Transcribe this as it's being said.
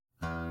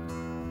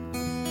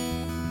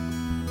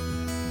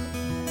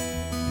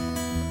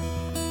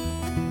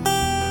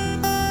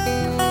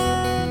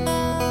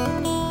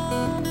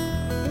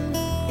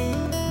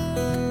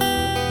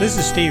This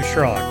is Steve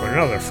Sherlock with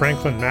another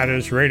Franklin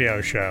Matters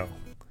radio show.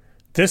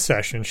 This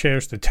session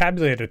shares the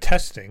tabulator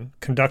testing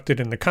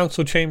conducted in the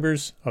council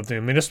chambers of the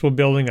municipal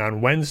building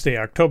on Wednesday,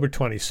 October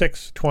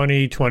 26,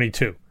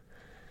 2022.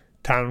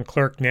 Town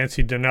Clerk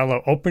Nancy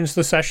Donello opens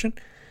the session.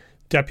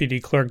 Deputy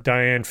Clerk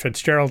Diane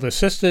Fitzgerald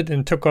assisted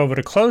and took over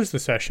to close the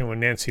session when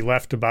Nancy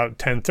left about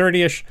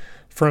 10:30ish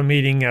for a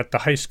meeting at the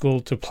high school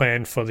to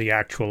plan for the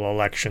actual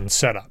election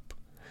setup.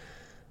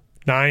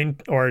 9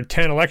 or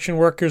 10 election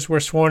workers were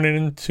sworn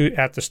in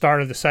at the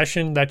start of the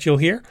session that you'll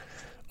hear.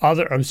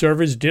 Other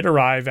observers did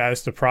arrive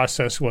as the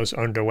process was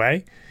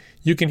underway.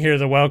 You can hear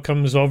the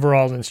welcomes,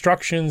 overall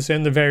instructions,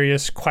 and the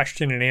various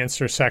question and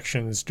answer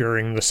sections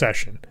during the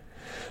session.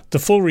 The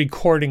full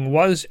recording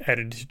was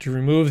edited to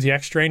remove the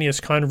extraneous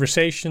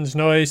conversations,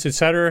 noise,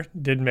 etc.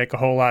 Didn't make a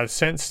whole lot of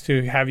sense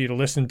to have you to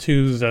listen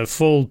to the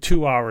full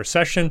 2-hour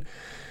session.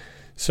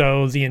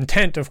 So the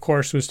intent, of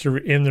course, was to,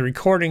 in the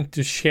recording,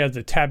 to share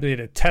the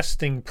tabulator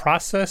testing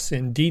process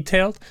in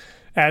detail,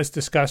 as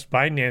discussed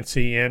by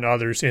Nancy and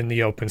others in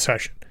the open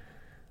session.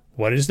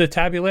 What is the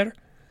tabulator?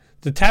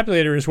 The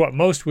tabulator is what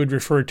most would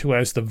refer to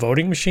as the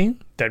voting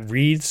machine that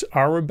reads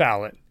our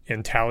ballot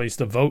and tallies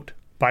the vote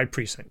by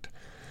precinct.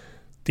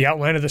 The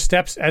outline of the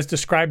steps, as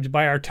described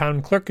by our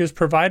town clerk, is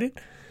provided.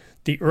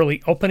 The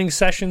early opening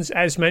sessions,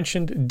 as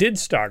mentioned, did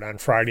start on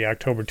Friday,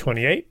 October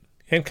 28,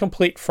 and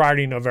complete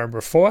Friday, November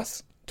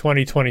 4th,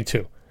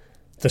 2022.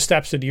 The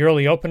steps of the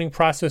early opening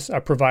process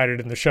are provided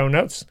in the show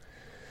notes.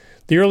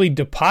 The early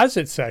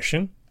deposit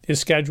session is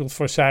scheduled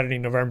for Saturday,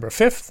 November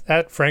 5th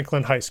at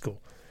Franklin High School.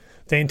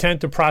 They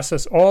intend to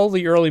process all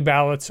the early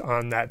ballots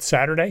on that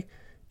Saturday.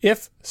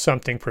 If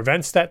something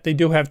prevents that, they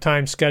do have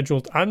time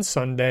scheduled on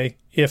Sunday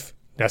if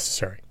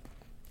necessary.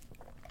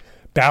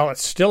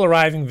 Ballots still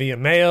arriving via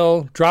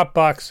mail, drop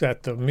box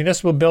at the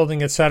municipal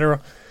building,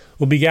 etc.,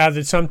 will be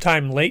gathered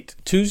sometime late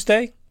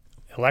Tuesday,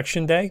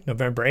 Election Day,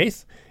 November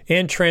 8th,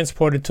 and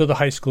transported to the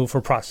high school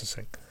for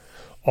processing.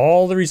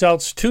 All the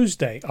results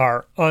Tuesday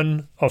are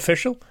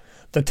unofficial.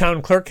 The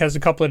town clerk has a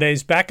couple of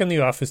days back in the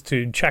office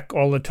to check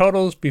all the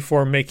totals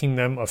before making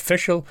them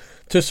official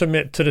to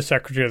submit to the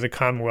Secretary of the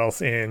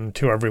Commonwealth and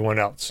to everyone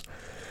else.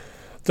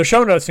 The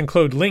show notes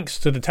include links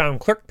to the town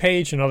clerk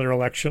page and other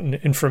election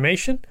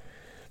information.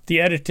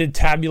 The edited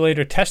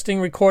tabulator testing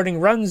recording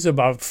runs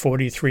about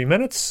 43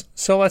 minutes,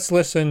 so let's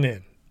listen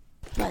in.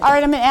 All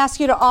right, I'm going to ask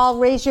you to all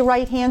raise your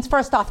right hands.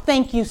 First off,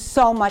 thank you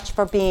so much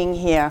for being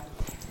here.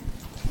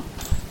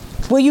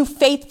 Will you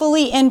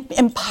faithfully and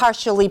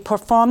impartially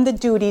perform the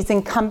duties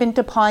incumbent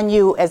upon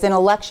you as an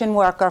election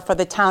worker for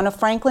the town of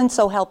Franklin?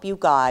 So help you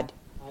God.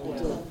 I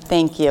will.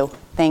 Thank you.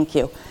 Thank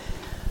you.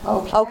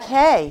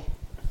 Okay.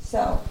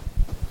 So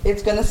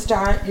it's going to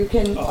start. You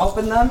can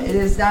open them. It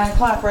is 9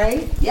 o'clock,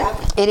 right? Yeah.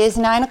 It is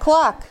 9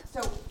 o'clock.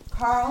 So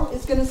Carl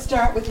is going to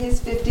start with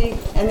his 50,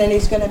 and then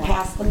he's going to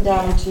pass them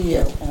down to you.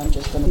 And I'm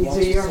just going to. These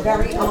are your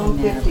very own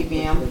 50,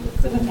 ma'am.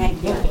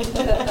 Thank you.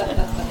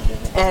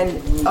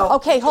 And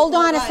okay, hold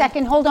on a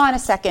second. Hold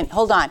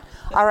on.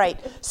 All right.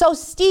 So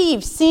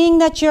Steve, seeing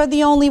that you're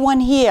the only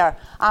one here,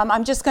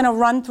 I'm just going to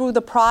run through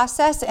the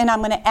process, and I'm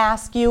going to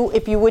ask you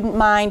if you wouldn't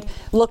mind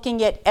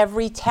looking at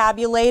every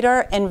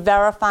tabulator and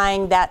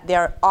verifying that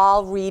they're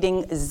all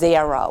reading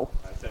 0.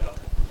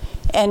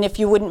 And if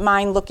you wouldn't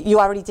mind you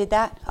already did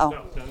that? Oh.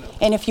 No.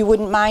 And if you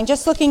wouldn't mind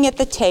just looking at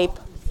the tape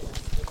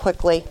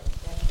quickly.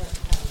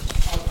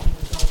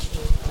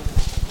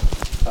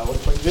 That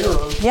looks like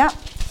 0. Yep.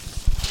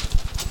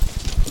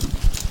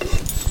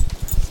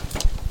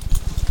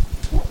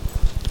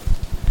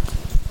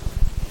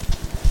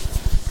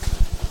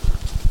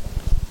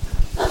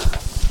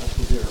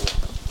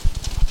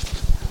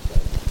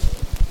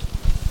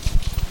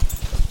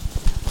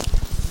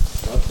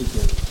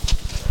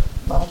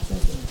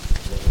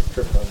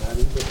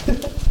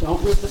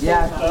 don't rip the tape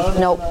out.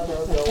 Nope. Don't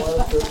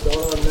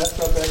want to mess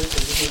up anything.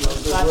 This is not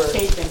Stop good work.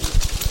 taping.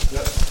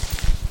 Yep.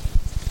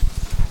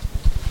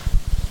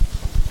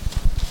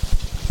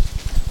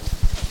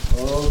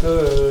 All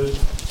good.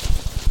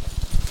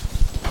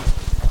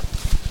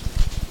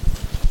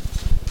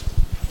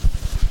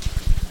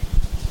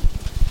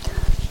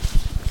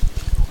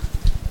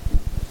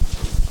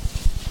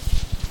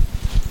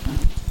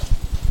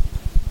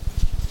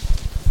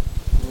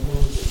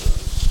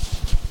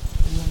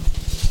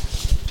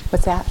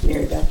 What's that?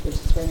 Mary Beth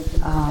was just ready for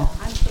that. Oh.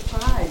 I'm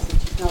surprised.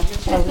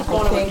 She's going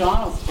to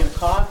McDonald's to get a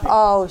coffee.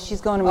 Oh, she's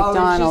going to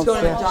McDonald's. She's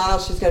going to yeah.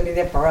 McDonald's. She's going to be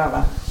there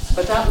forever.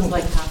 But that was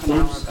like half an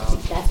hour ago.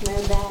 That's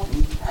my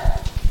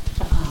bad.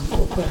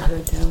 We'll put her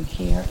down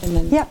here, and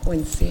then Yep.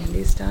 when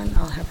Sandy's done,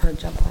 I'll have her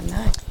jump on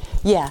that.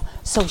 Yeah,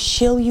 so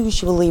she'll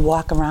usually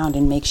walk around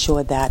and make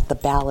sure that the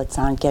ballots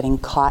aren't getting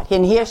caught.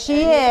 And here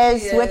she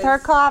is with her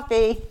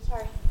coffee.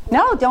 Sorry.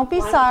 No, don't be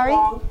sorry.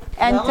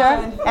 Enter.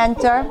 Around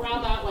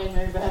that way,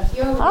 Mary Beth.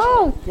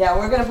 Oh, Yeah,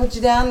 we're going to put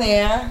you down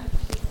there.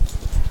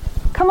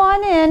 come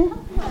on in.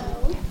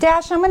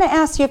 Dash, I'm going to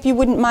ask you if you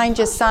wouldn't mind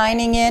just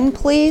signing in,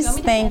 please.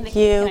 Thank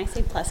Can I you.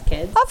 say plus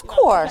kids? Of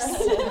course.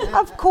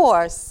 Of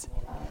course.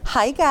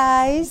 Hi,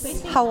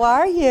 guys. How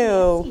are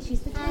you?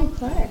 She's the town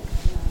clerk.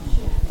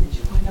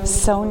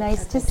 So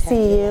nice to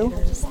see you.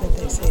 That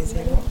they say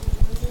 0.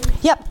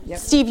 Yep.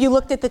 Steve, you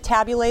looked at the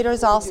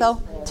tabulators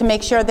also to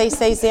make sure they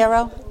say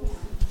 0?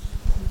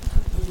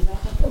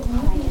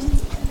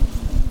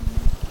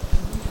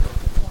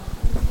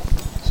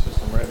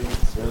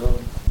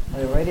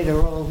 We're ready to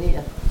roll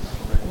here.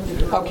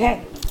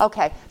 Okay.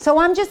 Okay, so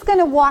I'm just going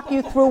to walk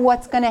you through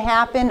what's going to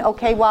happen,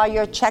 okay, while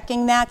you're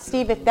checking that,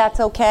 Steve, if that's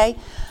okay.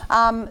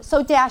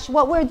 So Dash,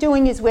 what we're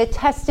doing is we're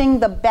testing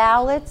the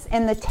ballots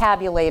and the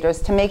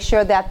tabulators to make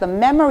sure that the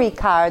memory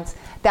cards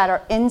that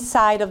are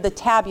inside of the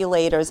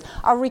tabulators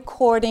are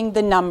recording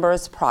the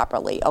numbers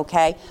properly,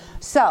 okay?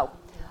 So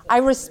I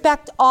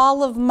respect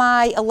all of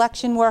my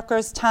election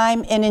workers'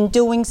 time, and in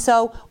doing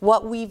so,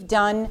 what we've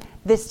done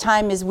this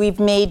time is we've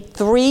made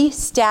 3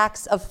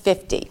 stacks of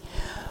 50.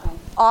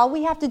 All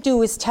we have to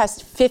do is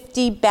test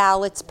 50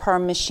 ballots per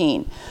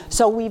machine.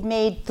 So we've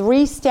made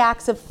 3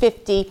 stacks of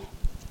 50.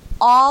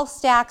 All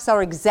stacks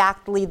are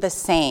exactly the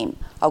same,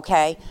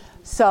 okay?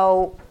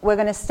 So we're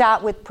going to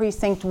start with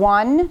precinct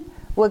 1,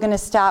 we're going to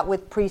start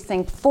with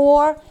precinct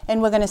 4,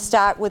 and we're going to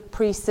start with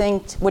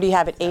precinct, what do you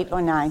have it, 8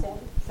 or 9?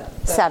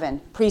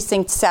 7.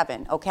 Precinct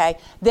 7, okay?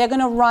 They're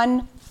going to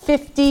run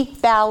 50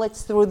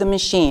 ballots through the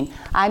machine.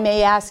 I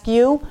may ask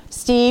you,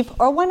 Steve,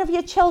 or one of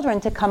your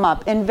children to come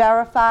up and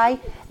verify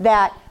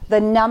that the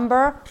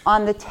number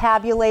on the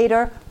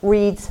tabulator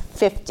reads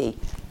 50.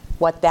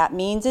 What that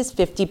means is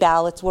 50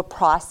 ballots were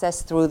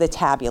processed through the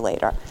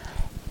tabulator.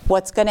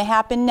 What's going to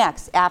happen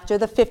next? After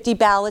the 50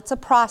 ballots are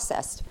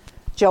processed,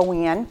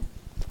 Joanne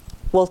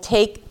will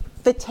take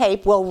the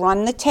tape, will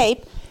run the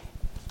tape.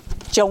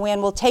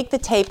 Joanne will take the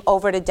tape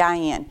over to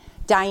Diane.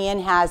 Diane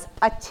has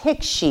a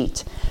tick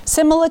sheet,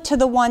 similar to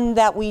the one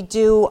that we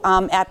do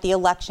at the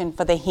election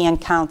for the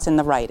hand counts and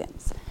the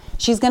write-ins.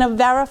 She's going to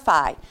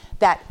verify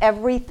that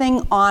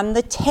everything on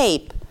the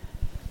tape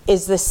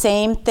is the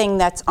same thing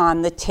that's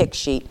on the tick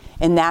sheet,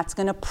 and that's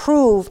going to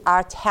prove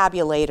our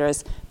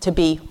tabulators to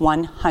be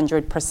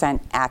 100%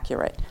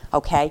 accurate,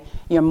 okay?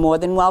 You're more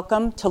than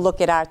welcome to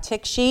look at our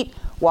tick sheet,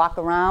 walk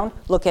around,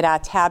 look at our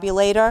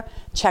tabulator,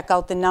 check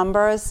out the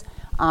numbers.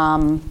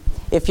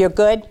 If you're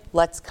good,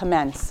 let's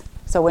commence,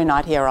 so we're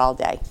not here all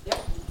day.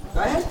 Yep. Go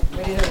ahead.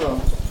 Ready to roll.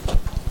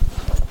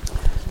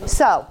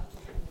 So,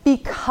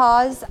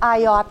 because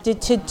I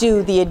opted to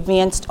do the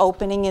advanced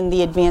opening and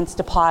the advanced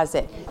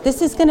deposit,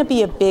 this is going to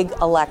be a big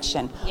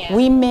election. Yeah.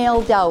 We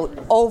mailed out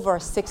over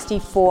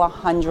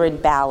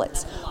 6,400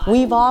 ballots.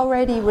 We've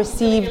already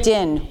received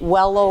in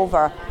well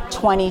over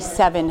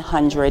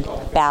 2,700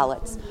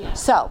 ballots.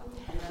 So,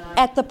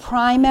 at the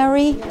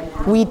primary,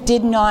 we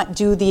did not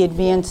do the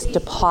advanced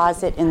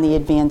deposit and the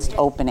advanced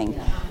opening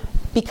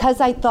because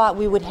I thought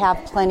we would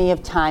have plenty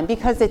of time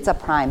because it's a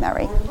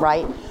primary,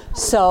 right?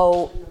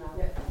 So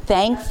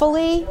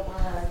thankfully,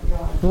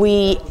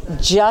 we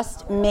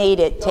just made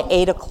it to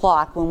 8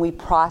 o'clock when we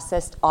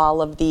processed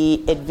all of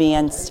the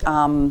advanced,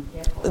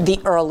 the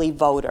early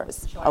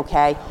voters,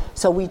 okay?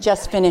 So we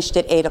just finished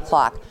at 8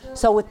 o'clock.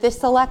 So with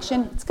this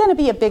election, it's going to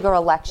be a bigger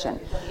election.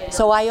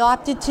 So I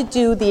opted to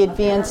do the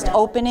advanced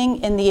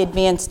opening and the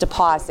advanced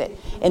deposit.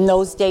 And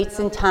those dates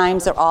and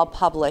times are all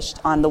published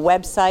on the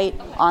website,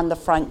 on the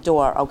front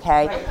door,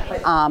 okay?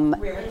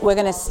 We're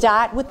going to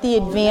start with the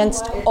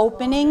advanced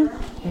opening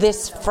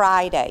this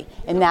Friday,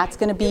 and that's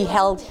going to be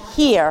held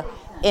here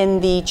in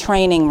the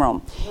training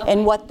room.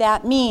 And what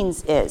that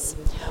means is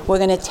we're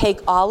going to take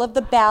all of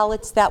the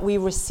ballots that we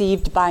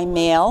received by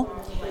mail,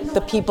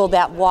 the people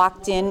that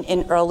walked in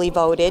early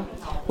voted.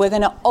 We're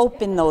going to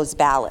open those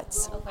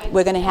ballots.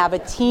 We're going to have a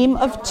team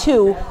of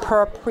 2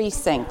 per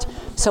precinct.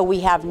 So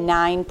we have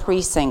 9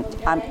 precincts.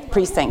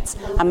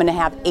 I'm going to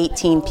have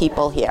 18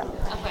 people here.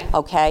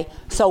 Okay?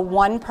 So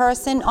one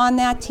person on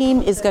that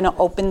team is going to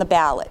open the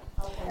ballot.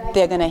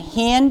 They're going to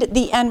hand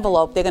the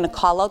envelope. They're going to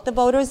call out the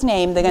voter's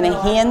name. They're going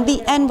to hand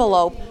the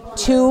envelope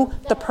to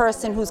the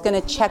person who's going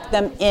to check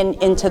them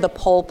into the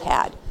poll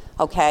pad.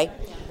 Okay?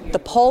 The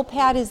poll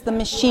pad is the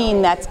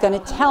machine that's going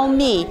to tell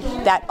me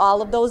that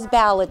all of those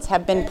ballots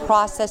have been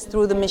processed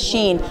through the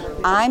machine.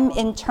 I'm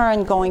in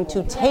turn going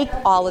to take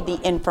all of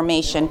the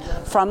information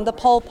from the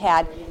poll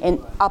pad and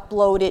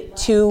upload it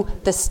to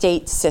the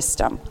state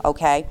system,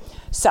 okay?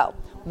 So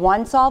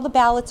once all the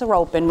ballots are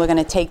open, we're going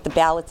to take the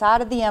ballots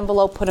out of the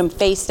envelope, put them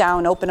face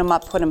down, open them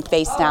up, put them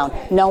face down.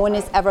 No one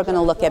is ever going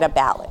to look at a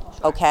ballot,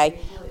 okay?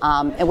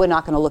 And we're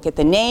not going to look at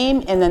the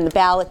name and then the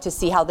ballot to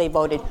see how they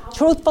voted.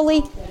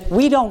 Truthfully,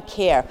 we don't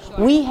care.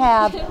 We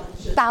have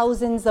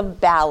thousands of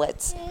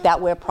ballots that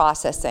we're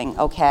processing,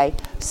 okay?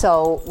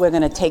 So we're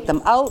going to take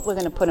them out, we're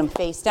going to put them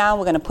face down,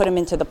 we're going to put them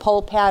into the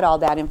poll pad. All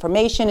that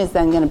information is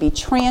then going to be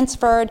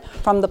transferred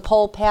from the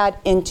poll pad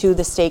into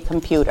the state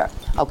computer,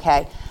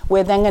 okay?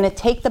 We're then going to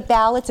take the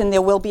ballots, and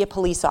there will be a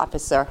police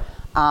officer.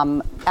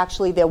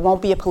 Actually, there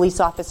won't be a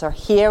police officer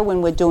here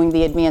when we're doing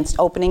the advanced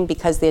opening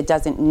because there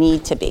doesn't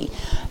need to be.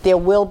 There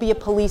will be a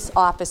police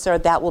officer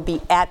that will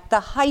be at the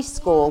high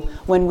school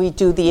when we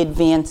do the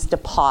advanced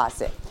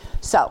deposit.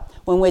 So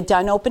when we're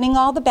done opening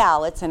all the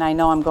ballots, and I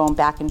know I'm going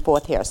back and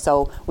forth here,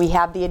 so we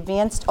have the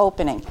advanced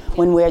opening.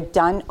 When we're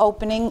done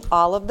opening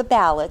all of the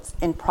ballots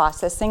and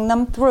processing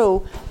them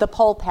through the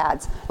poll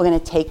pads, we're going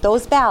to take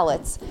those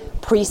ballots,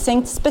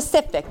 precinct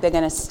specific, they're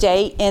going to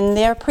stay in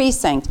their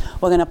precinct.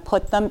 We're going to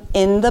put them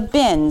in the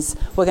bins.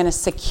 We're going to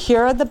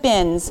secure the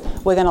bins.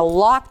 We're going to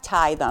lock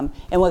tie them,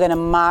 and we're going to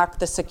mark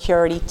the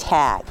security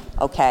tag,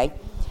 okay?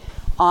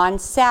 On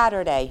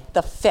Saturday,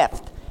 the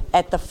 5th,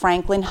 at the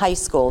Franklin High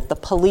School, the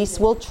police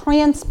will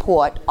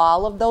transport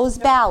all of those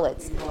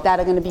ballots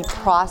that are going to be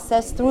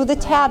processed through the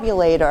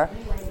tabulator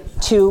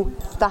to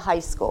the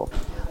high school.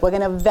 We're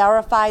going to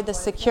verify the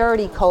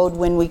security code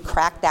when we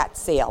crack that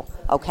seal,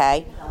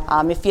 okay?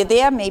 If you're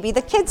there, maybe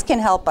the kids can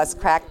help us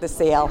crack the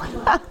seal.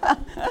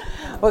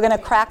 We're going to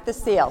crack the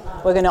seal.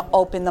 We're going to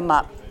open them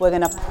up. We're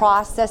going to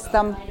process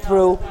them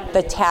through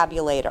the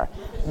tabulator.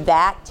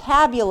 That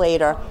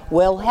tabulator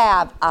will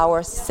have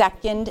our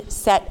second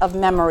set of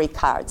memory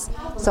cards.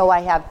 So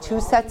I have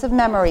 2 sets of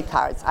memory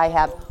cards. I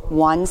have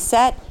one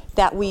set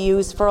that we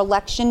use for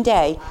Election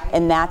Day,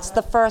 and that's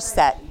the first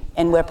set.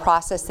 And we're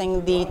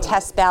processing the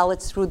test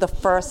ballots through the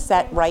first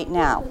set right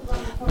now.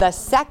 The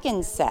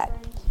second set,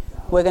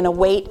 we're going to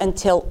wait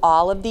until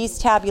all of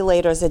these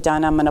tabulators are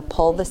done. I'm going to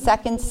pull the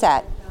second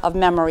set of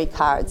memory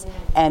cards,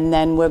 and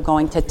then we're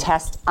going to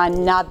test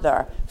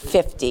another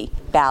 50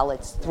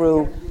 ballots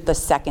through the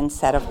second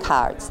set of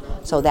cards.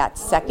 So that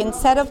second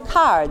set of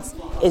cards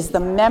is the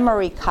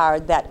memory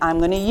card that I'm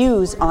going to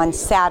use on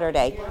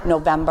Saturday,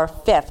 November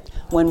 5th,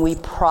 when we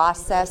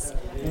process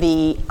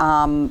the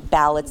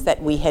ballots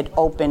that we had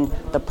opened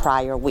the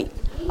prior week,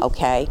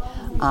 okay?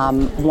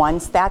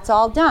 Once that's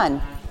all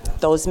done,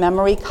 those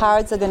memory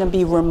cards are going to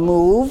be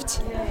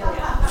removed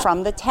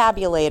from the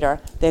tabulator.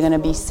 They're going to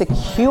be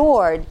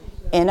secured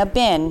in a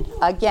bin.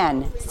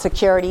 Again,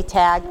 security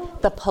tag.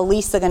 The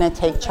police are going to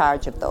take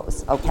charge of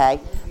those, okay?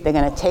 They're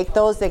going to take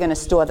those, they're going to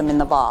store them in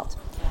the vault.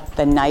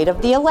 The night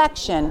of the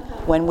election,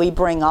 when we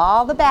bring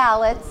all the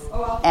ballots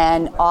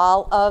and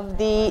all of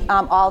the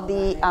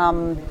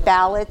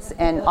ballots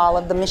and all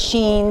of the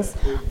machines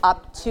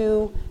up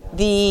to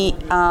the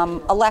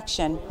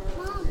election,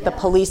 the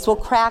police will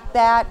crack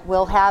that,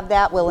 we'll have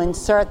that, we'll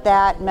insert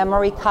that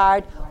memory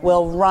card,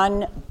 we'll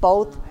run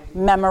both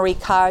memory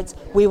cards.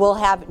 We will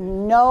have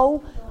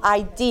no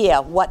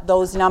idea what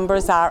those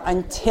numbers are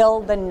until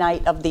the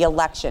night of the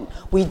election.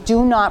 We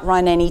do not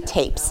run any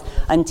tapes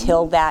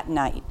until that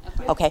night.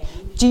 Okay.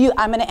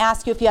 I'm going to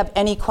ask you if you have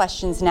any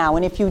questions now,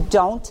 and if you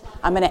don't,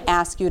 I'm going to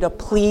ask you to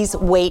please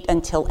wait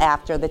until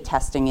after the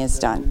testing is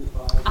done.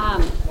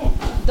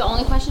 The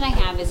only question I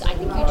have is, I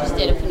think you just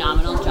did a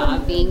phenomenal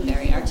job being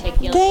very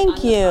articulate.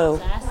 Thank you.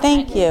 Process.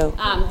 Thank you.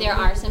 There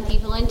are some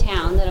people in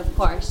town that, of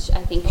course,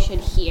 I think should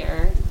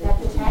hear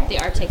the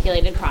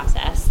articulated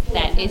process.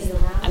 That is,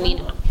 I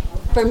mean,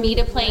 for me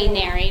to play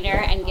narrator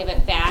and give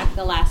it back,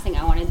 the last thing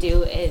I want to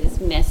do is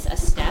miss a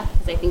step,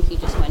 because I think you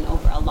just went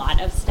over a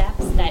lot of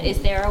steps. That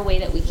is there a way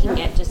that we can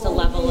get just a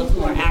level of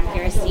more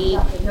accuracy,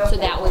 so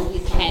that way we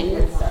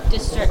can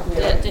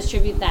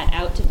distribute that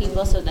out to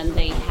people, so then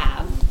they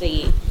have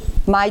the...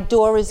 My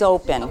door is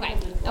open. Okay.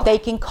 They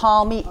can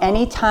call me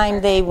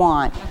anytime they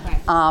want.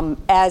 Okay.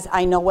 As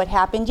I know what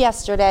happened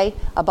yesterday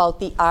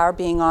about the R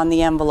being on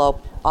the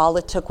envelope, all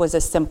it took was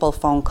a simple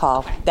phone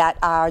call. Okay. That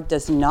R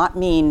does not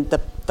mean the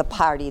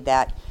party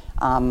that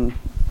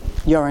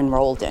you're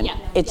enrolled in. Yeah.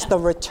 It's the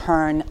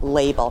return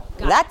label.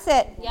 That's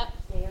it. Yep.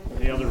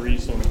 The other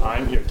reason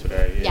I'm here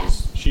today is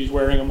Yes. she's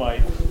wearing a mic,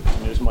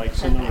 and there's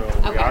mics in the room.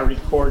 We Okay. are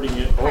recording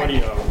it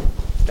audio.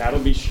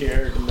 That'll be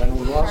shared, and then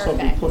we'll also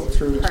be put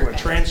through to a Perfect.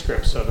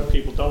 transcript, so that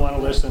people don't want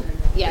to listen,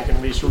 Yeah. they can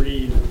at least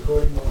read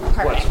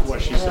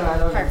what she said.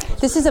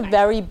 Perfect. This is a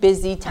very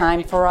busy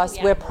time for us.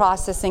 Yeah. We're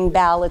processing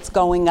ballots,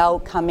 going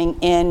out, coming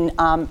in,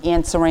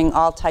 answering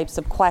all types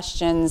of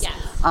questions,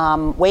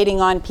 Yes.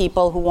 waiting on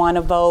people who want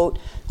to vote,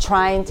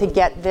 trying to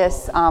get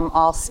this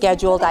all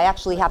scheduled. I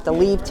actually have to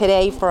leave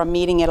today for a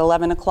meeting at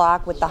 11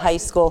 o'clock with the high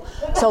school.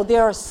 So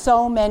there are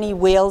so many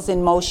wheels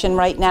in motion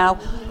right now.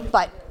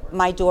 But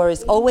my door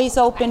is always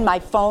open. My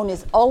phone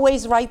is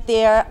always right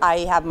there. I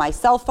have my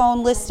cell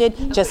phone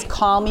listed. Just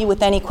call me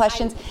with any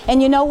questions.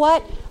 And you know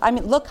what? I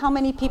mean, look how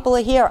many people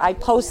are here. I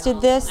posted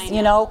this,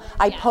 you know.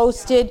 I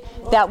posted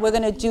that we're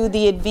going to do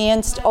the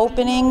advanced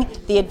opening,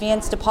 the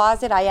advanced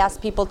deposit. I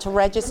asked people to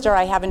register.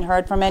 I haven't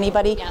heard from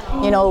anybody.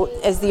 You know,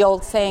 as the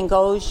old saying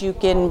goes, you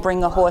can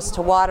bring a horse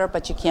to water,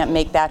 but you can't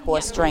make that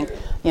horse drink.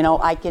 You know,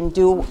 I can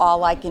do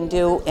all I can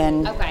do,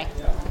 and Okay.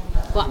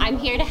 Well, I'm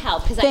here to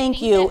help, because Thank I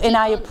think you, that and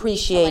I people need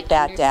appreciate to,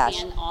 that,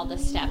 Dash. understand all the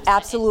steps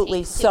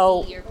Absolutely. that it takes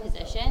So- to be your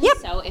position. Yep.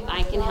 So if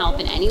I can help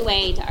in any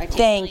way to articulate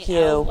thank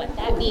you. out what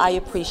that means. I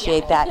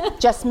appreciate yeah. that.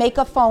 Just make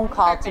a phone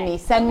call to me.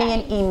 Perfect. Send me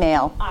Okay. an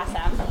email.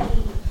 Awesome.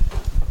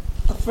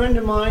 A friend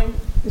of mine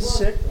is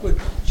sick,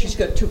 she's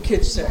got 2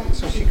 kids sick,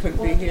 so she couldn't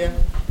be here.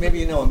 Maybe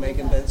you know her,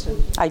 Megan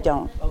Benson. I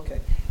don't. Okay.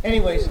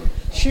 Anyways,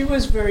 she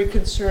was very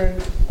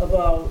concerned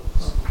about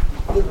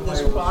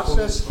this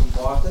process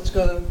that's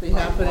going to be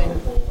happening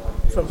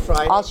from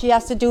Friday. All she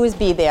has to do is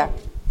be there.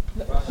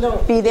 No,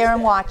 Be there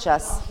and watch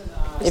us.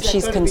 if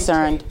she's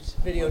concerned.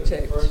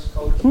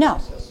 Videotaped.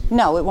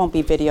 No, it won't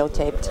be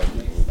videotaped.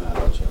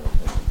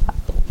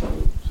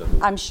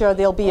 I'm sure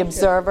there'll be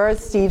observers.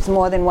 Steve's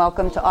more than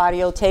welcome to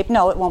audio tape.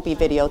 No, it won't be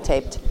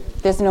videotaped.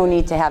 There's no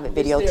need to have it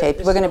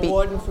videotaped. We're going to be. Is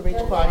there a warden from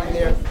each party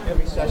there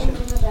every session?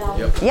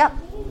 Yep.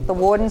 The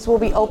wardens will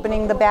be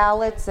opening the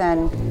ballots,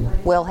 and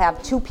we'll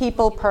have 2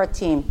 people per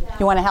team.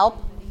 You want to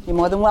help? You're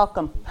more than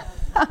welcome.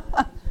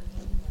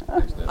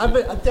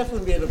 I'll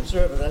definitely be an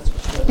observer, that's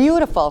for sure.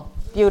 Beautiful,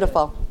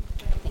 beautiful.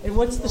 And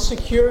what's the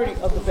security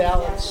of the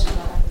ballots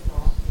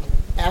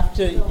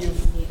after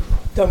you've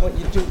done what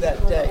you do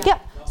that day?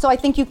 Yep. So I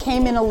think you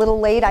came in a little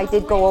late. I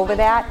did go over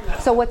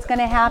that. So what's going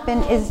to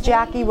happen is,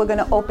 Jackie, we're going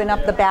to open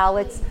up the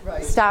ballots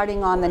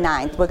starting on the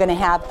 9th. We're going to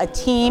have a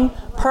team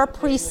per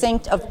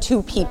precinct of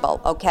 2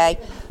 people, okay?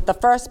 The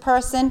first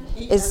person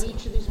is...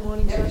 each of these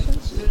morning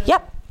sessions?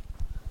 Yep.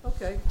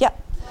 Okay. Yep.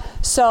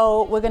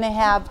 So we're going to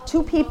have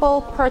 2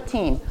 people per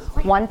team.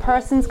 One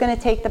person's going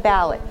to take the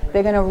ballot.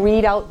 They're going to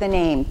read out the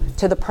name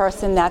to the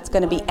person that's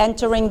going to be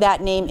entering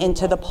that name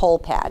into the poll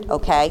pad,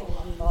 okay?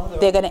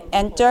 They're going to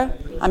enter...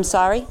 I'm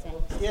sorry?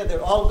 Yeah,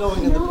 they're all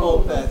going in the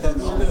poll pad. That's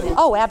good.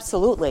 Oh,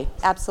 absolutely,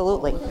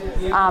 absolutely.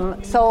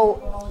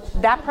 So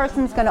that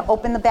person's going to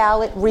open the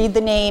ballot, read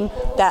the name,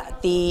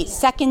 that the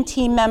second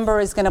team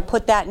member is going to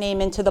put that name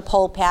into the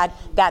poll pad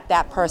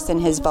that person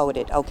has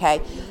voted,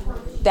 okay?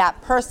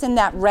 That person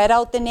that read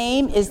out the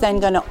name is then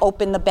going to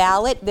open the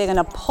ballot. They're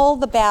going to pull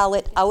the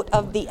ballot out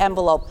of the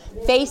envelope,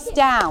 face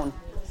down.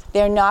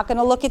 They're not going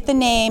to look at the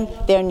name.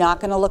 They're not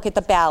going to look at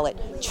the ballot.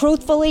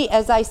 Truthfully,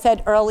 as I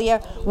said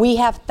earlier, we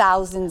have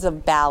thousands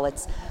of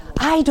ballots.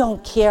 I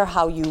don't care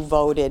how you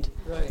voted.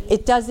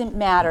 It doesn't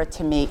matter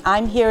to me.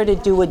 I'm here to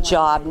do a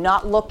job,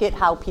 not look at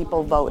how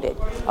people voted,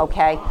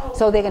 okay?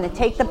 So they're going to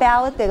take the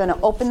ballot. They're going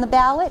to open the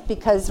ballot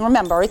because,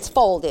 remember, it's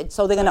folded.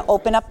 So they're going to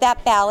open up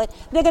that ballot.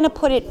 They're going to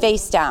put it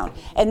face down.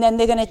 And then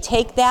they're going to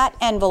take that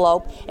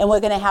envelope, and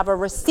we're going to have a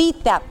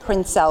receipt that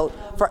prints out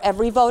for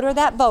every voter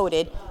that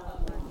voted.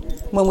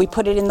 When we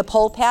put it in the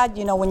poll pad,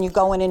 you know, when you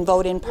go in and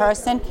vote in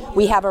person,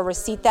 we have a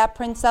receipt that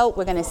prints out.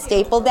 We're going to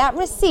staple that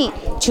receipt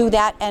to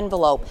that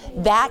envelope.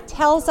 That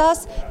tells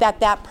us that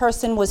that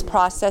person was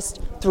processed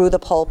through the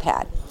poll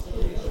pad.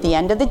 At the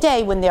end of the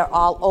day, when they're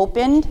all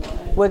opened,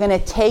 we're going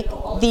to take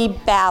the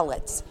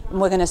ballots and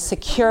we're going to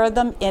secure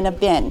them in a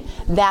bin.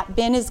 That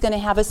bin is going to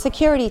have a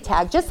security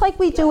tag, just like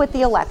we do at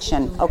the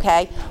election,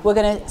 okay? We're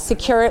going to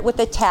secure it with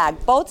a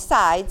tag, both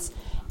sides.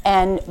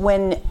 And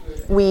when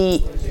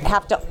we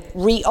have to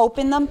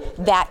reopen them,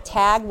 that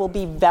tag will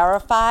be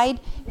verified,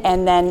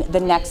 and then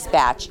the next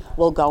batch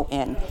will go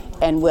in.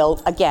 And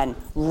we'll, again,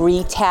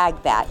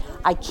 re-tag that.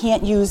 I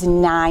can't use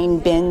 9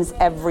 bins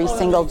every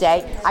single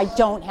day. I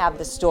don't have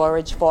the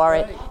storage for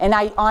it. And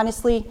I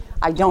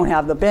don't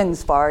have the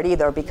bins for it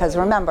either, because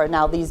remember,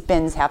 now these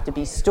bins have to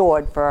be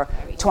stored for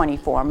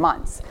 24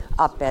 months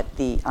up at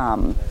the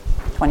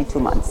 22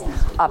 months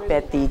up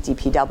at the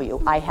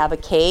DPW. I have a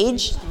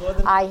cage.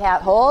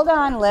 Hold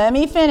on, let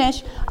me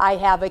finish. I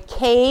have a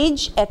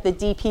cage at the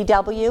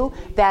DPW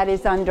that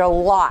is under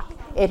lock.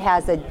 It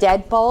has a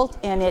deadbolt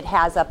and it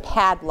has a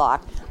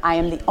padlock. I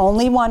am the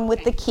only one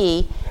with the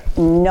key.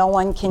 No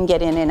one can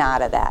get in and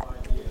out of that.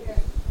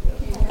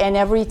 And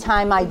every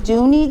time I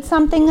do need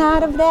something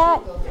out of that,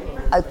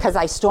 because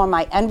I store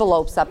my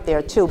envelopes up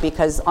there too,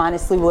 because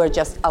honestly we're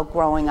just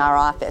outgrowing our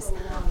office.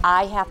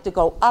 I have to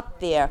go up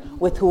there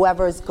with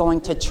whoever is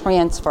going to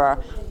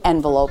transfer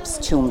envelopes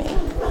to me.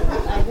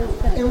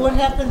 And what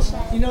happens,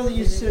 you know that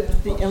you said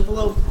the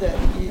envelope that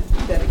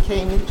it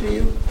came into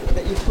you,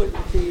 that you put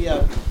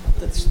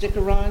the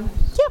sticker on?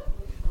 Yep.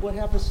 What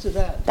happens to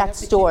that? That's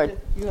stored.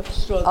 You have to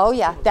store that. Oh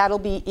yeah, that'll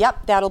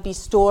be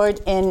stored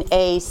in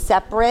a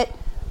separate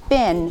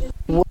bin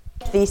with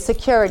the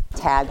security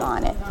tag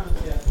on it.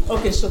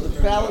 Okay, so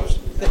the ballots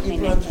that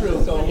you run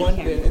through go in one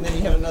bin, and then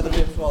you have another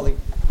bin for all the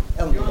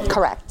envelopes.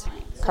 Correct.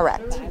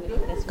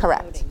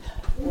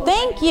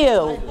 Thank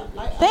you.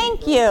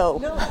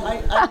 No,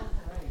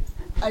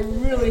 I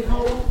really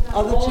hope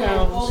other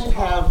towns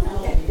have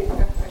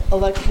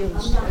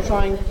elections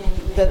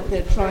that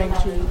they're trying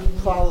to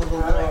follow the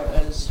law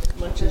as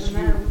much as you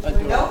are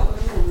doing.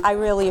 I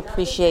really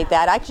appreciate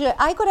that.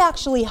 I could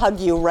actually hug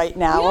you right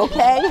now,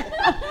 okay?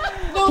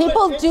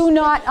 People do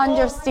not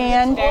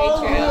understand. Very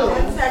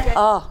true.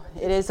 Oh,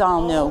 it is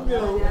all new.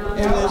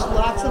 And there's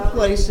lots of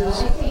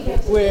places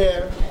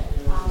where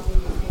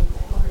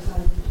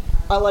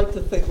I like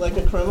to think like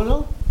a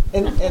criminal,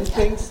 and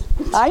things.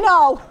 I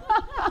know.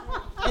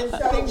 And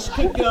things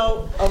could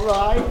go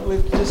awry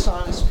with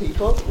dishonest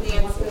people.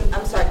 Nancy,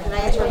 I'm sorry, can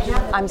I interrupt you?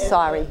 I'm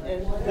sorry.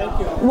 And thank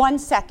you. One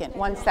second.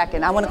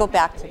 I want to go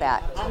back to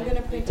that. I'm going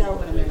to print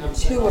out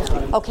 2 of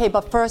them. Okay,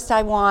 but first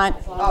I want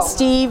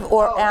Steve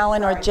or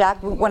Alan or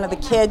Jack, one of the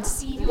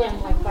kids. I'm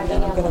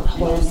going to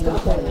close the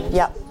thing.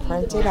 Yep.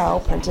 Print it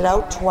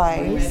out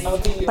twice.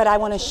 But I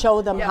want to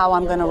show them how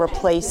I'm going to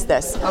replace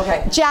this.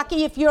 Okay.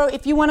 Jackie, if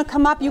you want to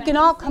come up, you can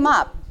all come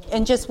up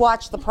and just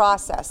watch the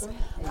process.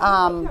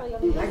 I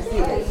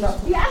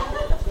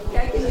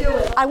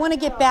want to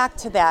get back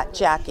to that,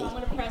 Jackie. I'm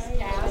gonna press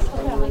tab.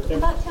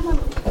 About 10 more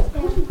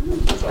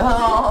minutes.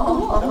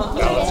 Now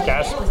let's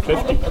gasp.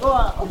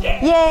 50.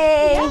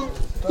 Yay!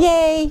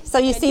 Yay! So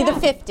you see the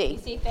 50. You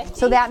see 50?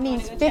 So that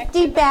means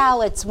 50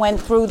 ballots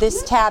went through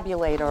this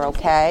tabulator,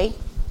 okay?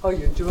 Oh,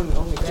 you're doing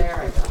only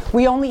 50.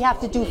 We only have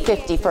to do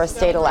 50 for a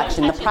state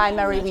election. The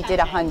primary, we did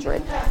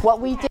 100. What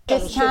we did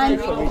this time,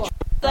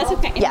 That's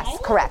okay. yes,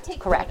 correct,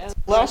 correct.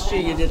 Last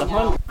year you did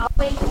 100.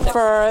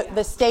 For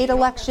the state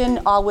election,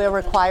 all we're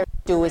required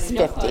to do is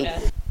 50.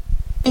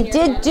 We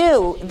did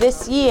do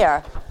this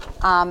year,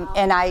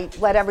 and I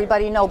let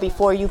everybody know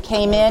before you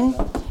came in,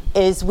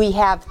 is we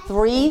have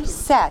 3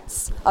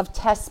 sets of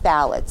test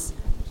ballots.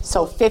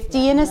 So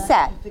 50 in a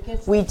set.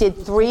 We did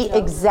 3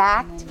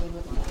 exact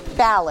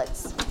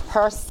ballots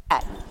per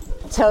set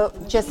to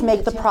just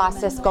make the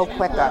process go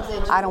quicker.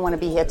 I don't want to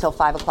be here till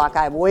 5 o'clock.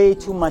 I have way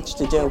too much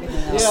to do.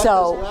 Yeah,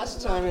 So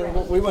last time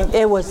we went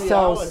it was 3 so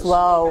hours.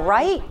 slow,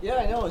 right? Yeah,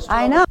 I know. It's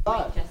I know.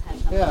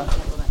 12:05.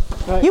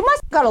 Yeah. You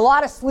must have got a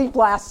lot of sleep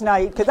last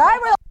night, because I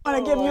really want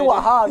to give you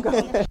a hug.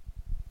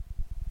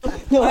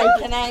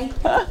 Can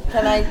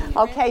I?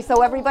 Okay,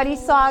 so everybody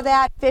saw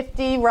that,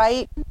 50,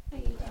 right?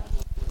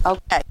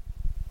 Okay.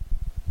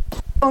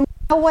 So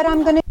now what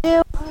I'm going to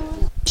do,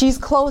 she's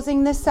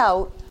closing this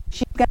out.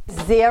 She's going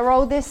to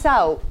zero this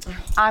out.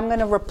 I'm going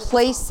to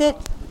replace it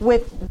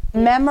with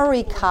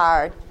memory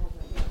card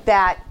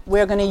that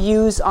we're going to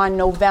use on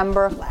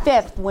November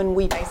 5th when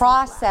we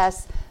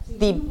process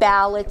the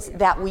ballots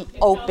that we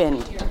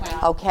opened,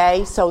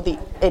 okay? So the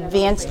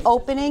advanced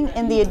opening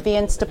and the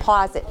advanced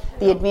deposit.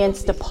 The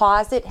advanced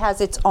deposit has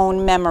its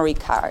own memory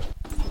card.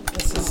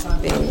 This is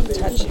being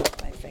touchy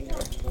with my finger.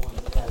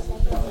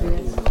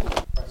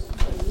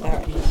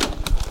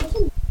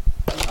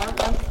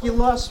 You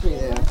lost me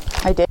there.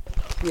 I did.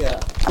 Yeah.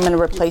 I'm going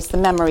to replace the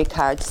memory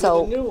card. The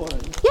So, new one.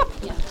 yep.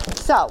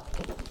 So,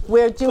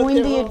 we're doing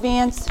they're the all-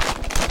 advanced,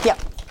 yep,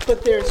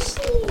 But there's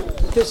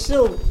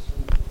still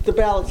the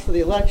ballots for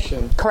the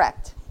election.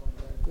 correct,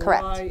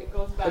 correct. Why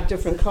a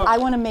different card? I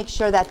want to make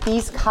sure that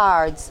these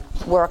cards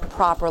work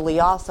properly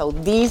also.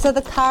 These are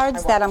the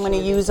cards that I'm going to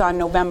use on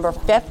November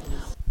 5th.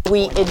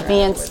 We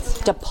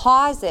advanced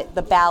deposit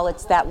the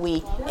ballots that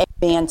we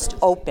advanced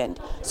opened.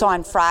 So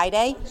on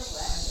Friday,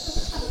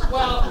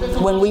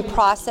 when we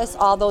process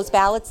all those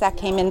ballots that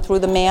came in through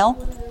the mail,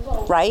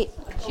 right?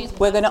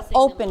 We're going to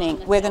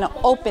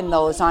open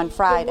those on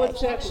Friday.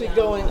 What's actually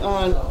going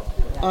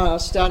on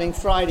starting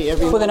Friday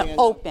every We're morning? going to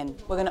open.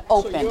 We're going to So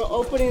open. you're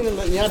opening them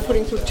and you're not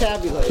putting through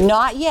tabulator.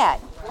 Not yet.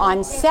 On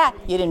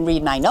you didn't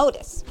read my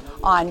notice.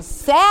 On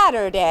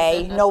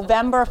Saturday,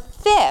 November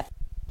 5th,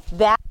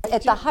 that's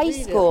at the high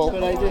school.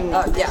 But I didn't,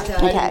 I Okay.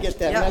 didn't get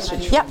that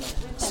message. Yep.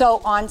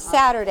 So on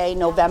Saturday,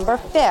 November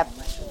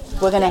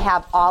 5th, we're going to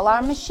have all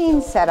our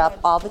machines set up,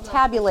 all the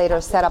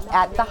tabulators set up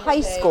at the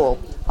high school,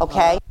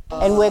 okay?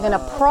 And we're going to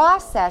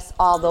process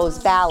all those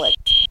ballots.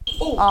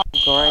 Oh,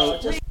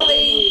 great.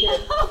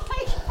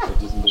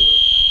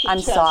 I'm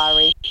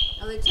sorry.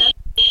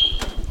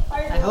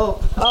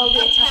 Oh,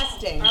 they're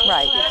testing.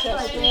 Right.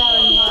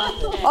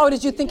 Oh,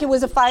 did you think it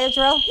was a fire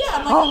drill? Yeah,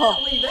 I'm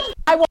not leaving.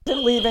 I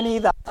wasn't leaving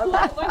either.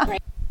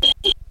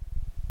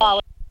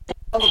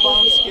 All the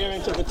bomb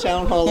scaring to the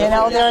town hall. You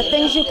know, there are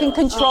things you can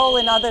control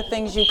and other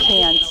things you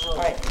can't. All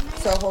right,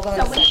 so hold on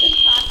So a when second.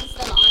 we process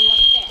them on the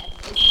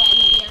 5th is when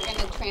we are going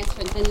to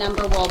transfer, the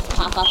number will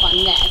pop up on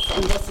this,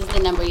 and this is the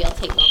number you'll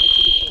take over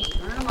to the aide.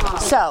 for the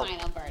So,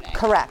 final verdict.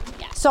 correct.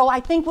 Yeah. So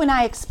I think when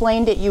I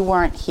explained it, you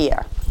weren't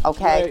here,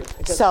 okay? Right,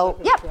 I got So, stuck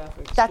in yep,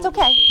 traffic. that's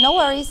okay, no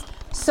worries.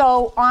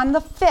 So on the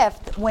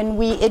 5th, when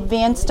we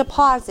advance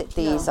deposit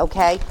these,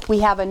 okay, we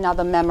have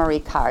another memory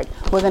card.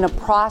 We're going to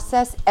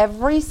process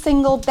every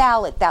single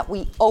ballot that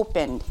we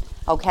opened,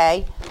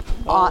 okay?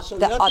 So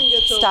nothing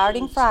gets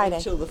starting opened Friday.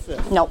 until the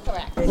 5th. No.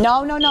 Correct.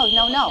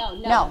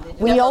 No.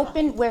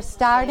 We're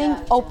starting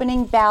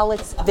opening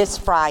ballots this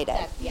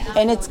Friday.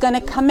 And it's going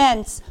to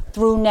commence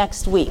through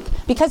next week.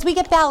 Because we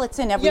get ballots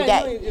in every Yeah, I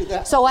know day. you do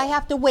that. So I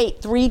have to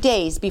wait 3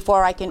 days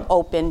before I can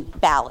open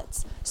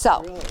ballots.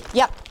 So,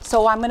 yep.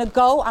 So I'm going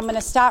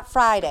to start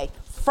Friday.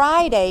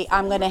 Friday,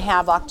 I'm going to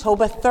have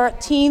October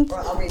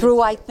 13th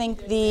through, I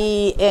think,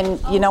 and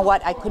you know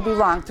what, I could be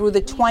wrong, through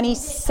the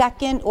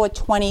 22nd or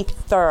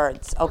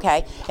 23rd,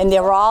 okay? And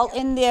they're all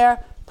in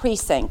their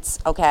precincts,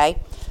 okay?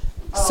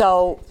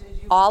 So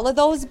all of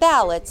those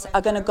ballots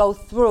are going to go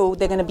through,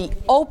 they're going to be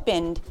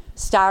opened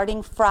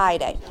starting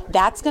Friday.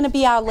 That's going to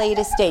be our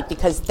latest date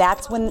because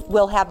that's when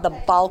we'll have the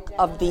bulk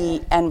of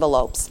the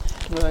envelopes,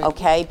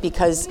 okay?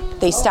 Because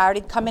they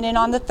started coming in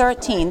on the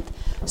 13th,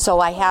 so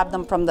I have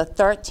them from the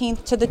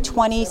 13th to the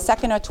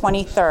 22nd or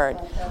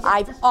 23rd.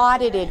 I've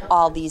audited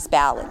all these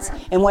ballots.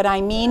 And what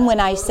I mean when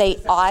I say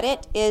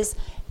audit is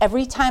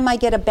every time I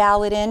get a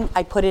ballot in,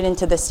 I put it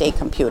into the state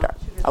computer,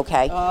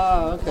 okay?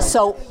 Oh, okay.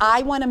 So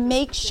I want to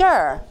make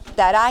sure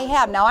that I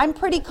have. Now, I'm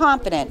pretty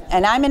confident,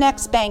 and I'm an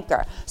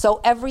ex-banker,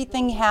 so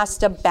everything has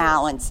to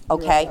balance,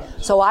 okay?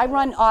 So I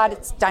run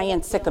audits.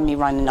 Diane's sick of me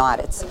running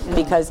audits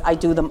because I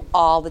do them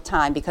all the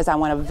time because I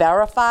want to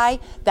verify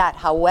that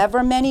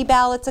however many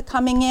ballots are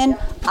coming in,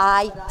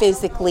 I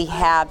physically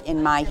have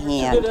in my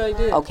hand. Good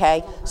idea.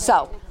 Okay?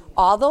 So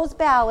all those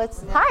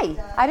ballots,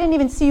 hi, I didn't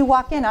even see you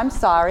walk in, I'm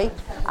sorry.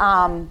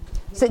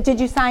 So did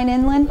you sign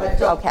in, Lynn?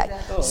 Okay.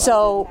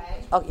 So,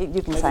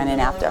 you can sign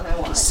in after.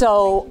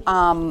 So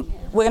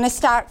we're going to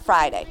start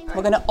Friday.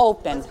 We're going to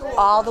open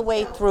all the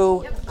way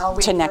through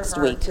to next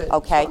week,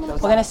 okay? We're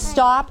going to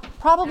stop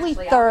probably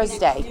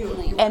Thursday,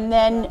 and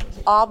then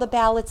all the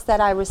ballots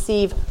that I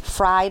receive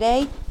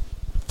Friday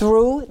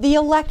through the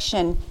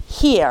election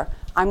here,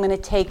 I'm going to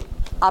take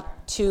up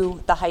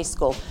to the high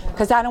school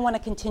because I don't want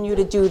to continue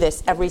to do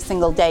this every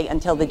single day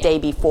until the day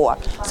before.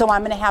 So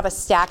I'm going to have a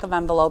stack of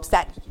envelopes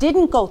that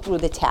didn't go through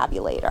the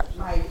tabulator.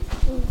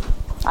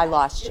 I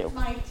lost you.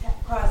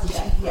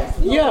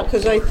 Yeah,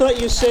 because I thought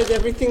you said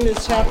everything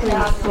that's happening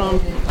from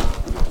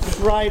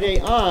Friday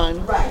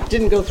on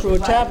didn't go through a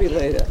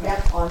tabulator.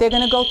 They're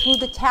going to go through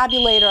the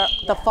tabulator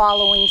the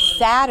following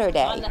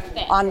Saturday,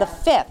 on the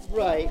 5th.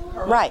 Right.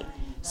 Right.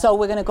 So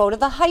we're going to go to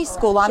the high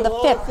school on the So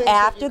all the 5th. things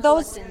After that you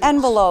those collected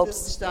envelopes,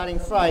 starting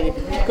Friday,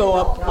 go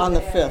up on the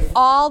 5th.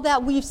 all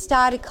that we've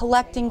started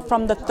collecting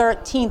from the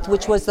 13th,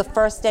 which was the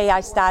first day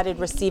I started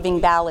receiving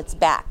ballots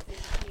back.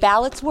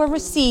 Ballots were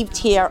received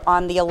here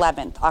on the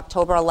 11th,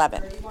 October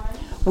 11th.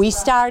 We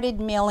started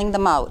mailing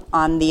them out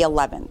on the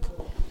 11th.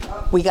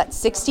 We got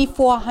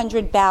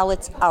 6,400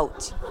 ballots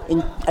out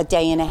in a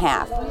day and a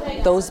half.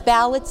 Those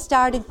ballots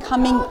started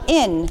coming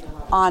in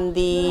on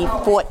the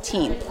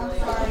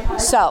 14th.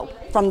 So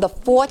from the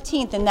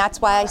 14th, and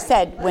that's why I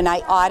said when I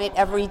audit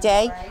every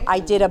day, I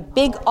did a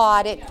big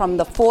audit from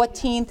the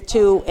 14th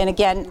to, and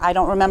again, I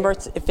don't remember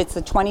if it's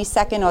the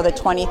 22nd or the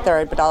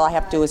 23rd, but all I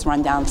have to do is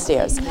run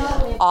downstairs.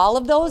 All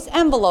of those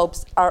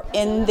envelopes are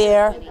in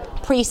their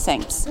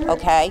precincts,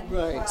 okay?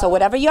 Right. So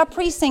whatever your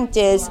precinct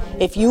is,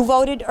 if you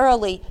voted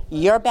early,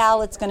 your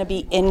ballot's going to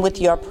be in with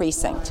your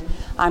precinct.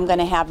 I'm going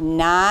to have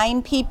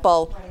 9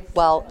 people,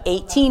 well,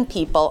 18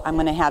 people. I'm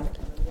going to have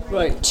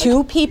Right.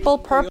 2 people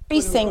per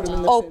precinct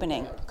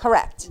opening.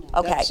 Correct.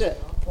 Okay. That's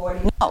it.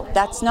 No,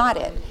 that's not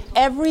it.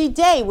 Every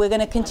day we're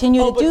going to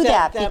continue to but do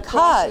that process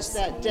because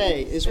that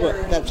day is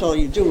that's all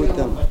you do with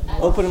them.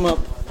 Open them up,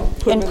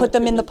 put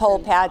them in the poll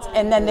pads,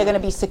 and then they're going to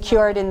be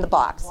secured in the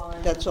box.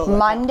 That's all that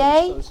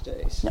Monday, happens those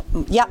days.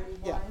 Yep.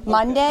 Yeah, okay.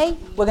 Monday,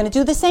 we're going to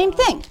do the same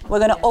thing. We're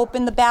going to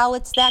open the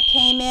ballots that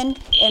came in,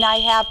 and I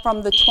have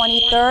from the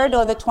 23rd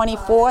or the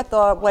 24th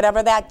or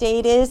whatever that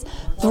date is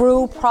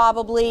through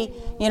probably,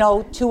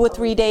 2 or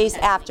 3 days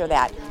after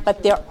that.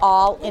 But they're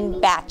all in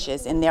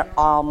batches, and they're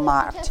all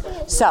marked.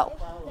 So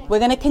we're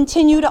going to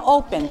continue to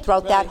open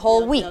throughout that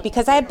whole week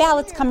because I have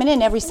ballots coming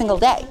in every single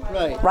day.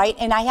 Right.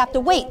 And I have to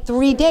wait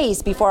 3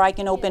 days before I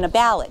can open a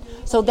ballot.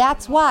 So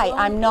that's why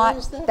I'm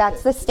not,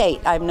 that's the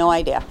state, I have no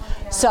idea.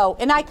 So,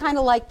 and I kind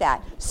of like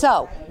that.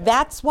 So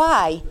that's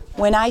why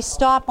when I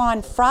stop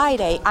on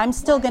Friday, I'm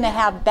still going to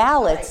have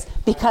ballots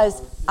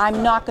because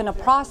I'm not going to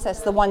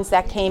process the ones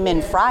that came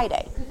in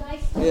Friday.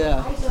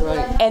 Yeah,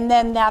 right. And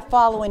then that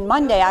following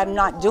Monday, I'm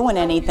not doing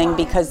anything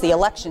because the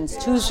election's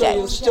So Tuesday.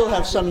 you'll still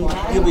have some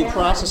you'll be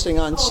processing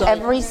on site?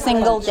 Every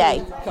single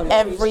day. Come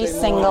Every Tuesday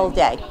single morning.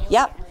 day.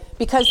 Yep.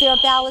 Because there are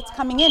ballots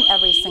coming in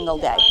every single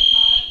day.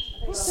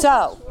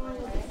 So,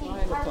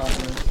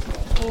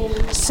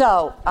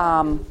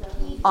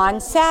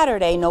 on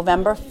Saturday,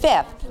 November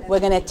 5th, we're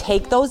going to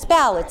take those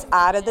ballots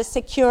out of the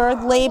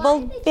secured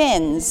labeled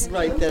bins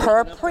Right, that per are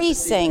up at the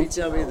precinct.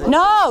 DPW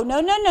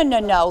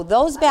that- No.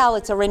 Those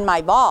ballots are in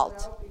my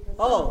vault.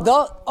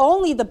 Oh.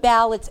 Only the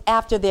ballots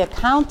after they're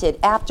counted,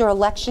 after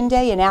Election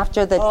Day and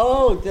after the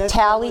That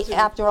tally, wasn't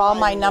after all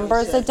my Friday,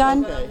 numbers you are said.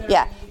 done. Okay.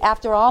 Yeah,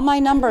 after all my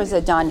numbers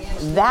are done,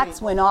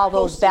 that's when all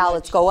those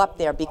ballots go up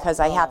there because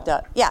I have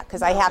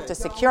to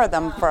secure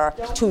them for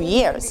 2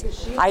 years.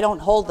 I don't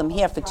hold them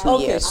here for 2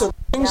 Okay, years. so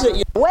things that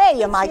you...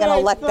 Way am I going to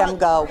let That's what I them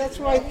go? thought- That's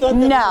why I thought that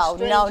No,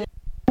 was a no, strange-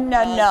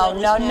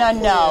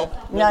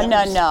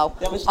 no.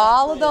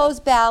 All of those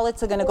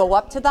ballots are going to go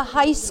up to the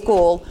high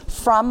school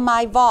from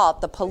my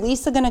vault. The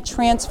police are going to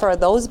transfer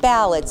those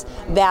ballots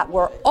that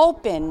were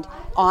opened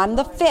on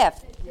the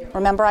 5th.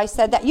 Remember I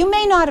said that? You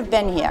may not have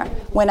been here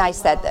when I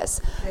said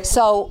this.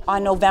 So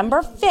on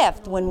November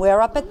 5th, when we're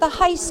up at the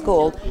high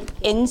school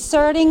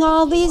inserting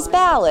all these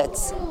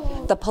ballots,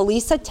 the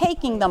police are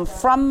taking them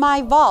from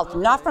my vault,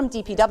 not from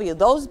DPW.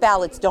 Those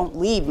ballots don't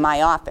leave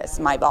my office,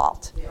 my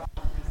vault.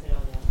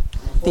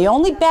 The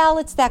only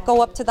ballots that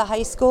go up to the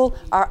high school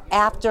are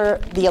after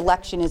the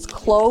election is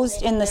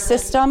closed in the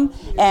system,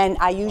 and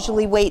I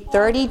usually wait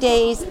 30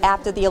 days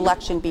after the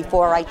election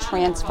before I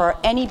transfer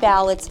any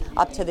ballots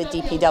up to the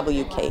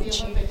DPW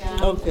cage.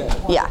 Okay.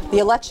 Yeah, the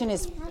election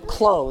is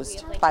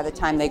closed by the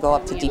time they go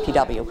up to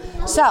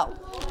DPW. So,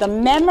 the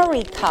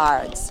memory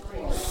cards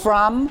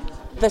from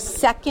the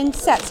second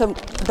set, so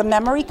the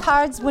memory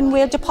cards when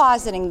we're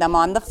depositing them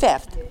on the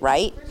 5th,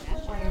 right?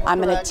 I'm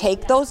going to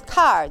take those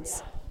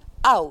cards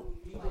out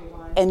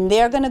and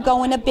they're going to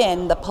go in a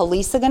bin. The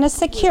police are going to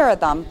secure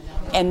them,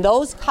 and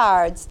those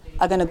cards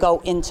are going to go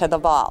into the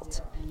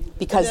vault.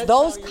 Because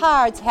those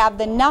cards have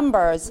the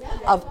numbers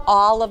of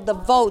all of the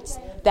votes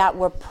that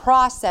were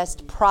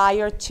processed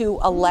prior to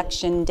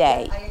Election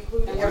Day.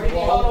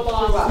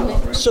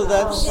 So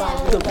that's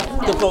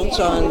the votes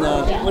on,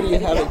 what do you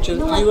have it?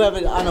 You have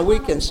it on a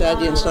weekend,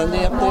 Saturday and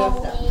Sunday up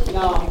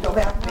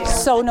there?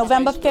 So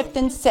November 5th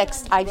and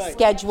 6th, I've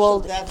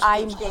scheduled,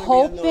 I'm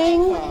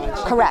hoping,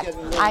 correct,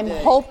 I'm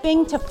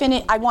hoping to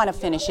finish, I want to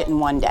finish it in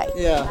one day.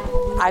 Yeah.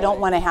 I don't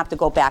want to have to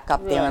go back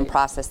up there and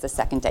process the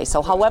second day.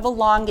 So however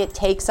long it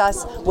takes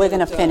us, we're going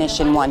to finish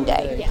in one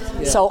day.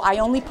 So I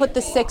only put the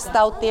 6th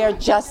out there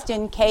just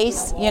in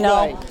case, you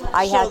know,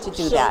 I had to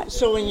do that.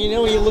 So when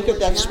you look at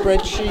that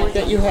spreadsheet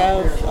that you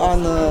have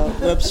on the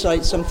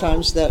website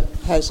sometimes that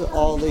has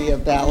all the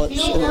ballots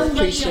and the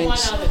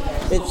precincts,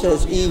 it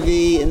says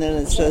EV and then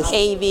it says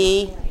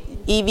AV,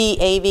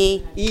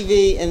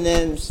 EV and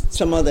then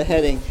some other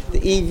heading. The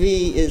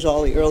EV is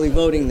all the early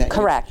voting that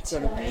Correct.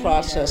 you're going to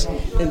process,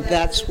 and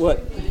that's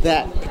what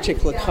that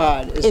particular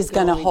card is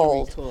going to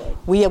hold.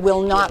 We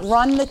will not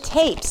run the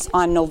tapes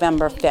on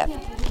November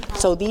 5th.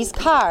 So these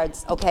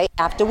cards, okay,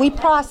 after we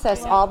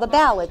process all the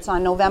ballots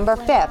on November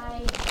 5th,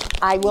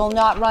 I will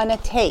not run a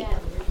tape.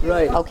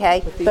 Right.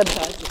 Okay? But these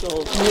cards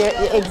go.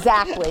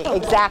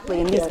 Exactly.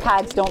 And these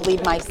cards don't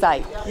leave my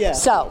site. Yeah.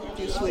 So,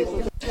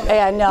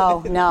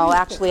 no.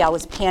 Actually, I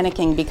was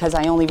panicking because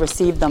I only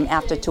received them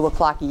after 2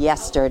 o'clock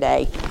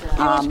yesterday.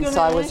 I was going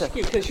to ask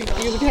you, because you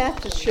would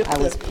have to ship I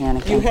was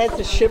panicking. You had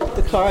to ship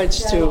the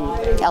cards to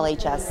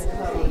LHS.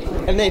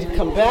 And they'd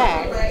come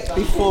back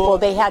before. Well,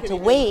 they had to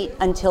wait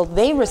until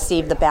they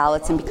received the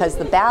ballots, and because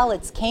the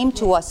ballots came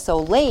to us so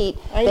late,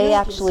 they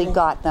actually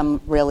got them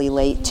really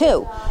late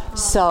too.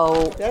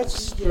 So that's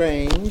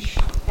strange.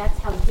 That's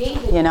how they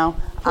did. You know,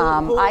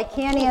 I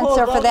can't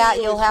answer for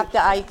that. You'll have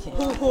to.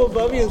 Who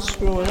above you is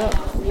screwing up?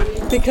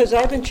 Because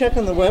I've been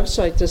checking the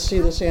website to see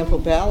the sample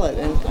ballot,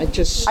 and I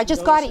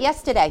just got it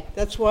yesterday.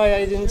 That's why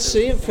I didn't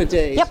see it for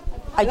days. Yep.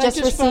 I just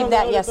received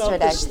that yesterday.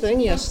 About this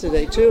thing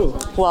yesterday too.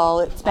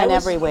 Well, it's been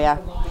everywhere.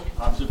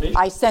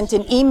 I sent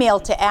an email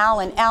to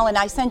Alan. Alan,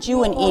 I sent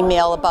you an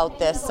email about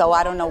this, so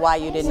I don't know why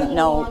you didn't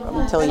know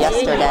until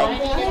yesterday.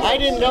 I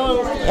didn't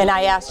know. And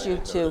I asked you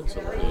to.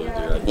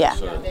 Yeah.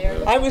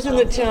 I was in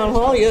the town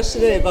hall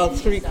yesterday about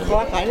 3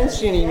 o'clock. I didn't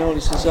see any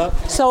notices up.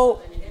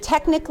 So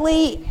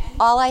technically,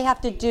 all I have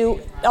to do,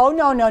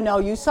 no,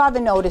 you saw the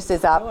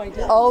notices up.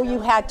 Oh, you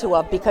had to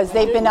have, because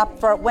they've been up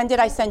for, when did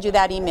I send you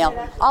that email?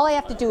 All I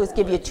have to do is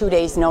give you 2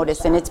 days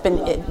notice, and it's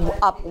been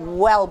up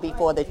well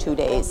before the 2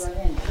 days.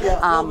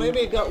 Well,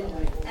 maybe it got.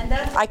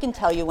 I can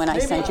tell you when I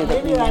sent you the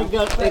email. Maybe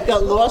it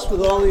got lost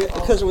with all the,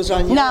 because it was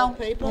on yellow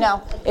paper?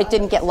 No, it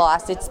didn't get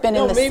lost. It's been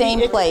in the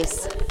same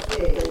place.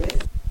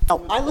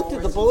 I looked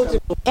at the bulletin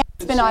board.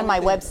 It's been on my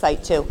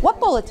website too.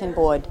 What bulletin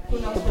board?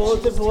 The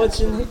bulletin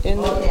board's in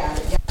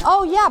the...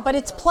 Oh yeah, but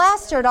it's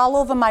plastered all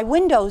over my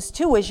windows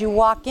too as you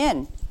walk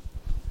in.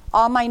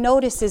 All my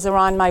notices are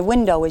on my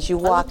window as you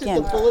walk in. I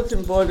looked at the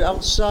bulletin board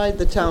outside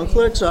the town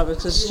clerk's office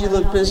because you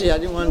look busy. I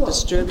didn't want to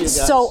disturb you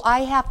guys. So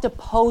I have to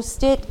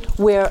post it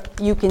where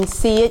you can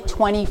see it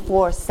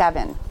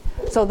 24/7.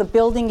 So the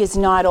building is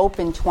not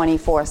open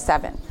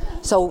 24/7.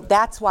 So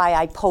that's why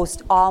I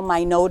post all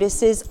my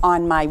notices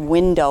on my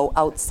window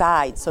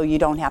outside, so you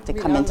don't have to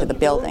come into the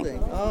building.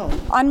 Oh.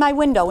 On my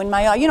window, in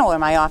my, you know where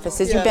my office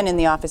is. Yeah. You've been in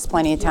the office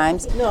plenty of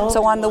times. No.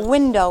 So on the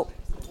window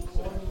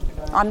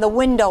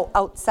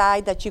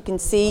outside that you can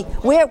see,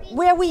 where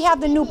we have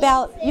the new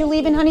ballot. You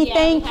leaving, honey? Yeah,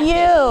 Thank we you.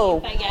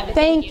 have to.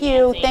 Thank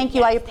you. Thank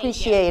you. I Yes,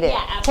 appreciate it.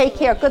 Yeah, Take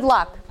care. Good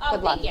luck. Oh,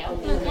 Good luck.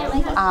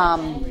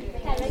 thank you.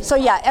 So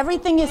yeah,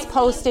 everything is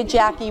posted,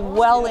 Jackie,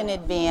 well in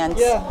advance.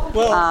 Yeah,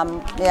 well,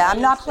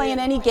 I'm not playing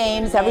any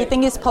games.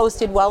 Everything is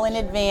posted well in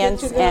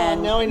advance,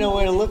 and now I know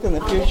where to look in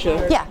the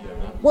future. yeah.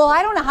 Well,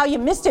 I don't know how you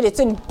missed it. It's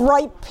in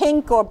bright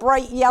pink or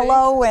bright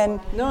yellow, and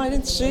No, I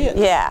didn't see it.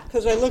 yeah,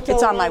 Because I looked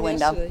it's all on my around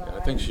window. yesterday. I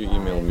think she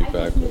emailed me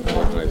back,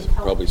 and I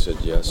probably said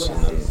yes,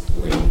 and then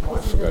I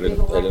forgot.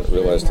 I didn't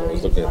realize that I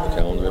was looking at the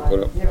calendar I put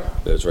up.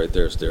 That it's right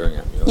there staring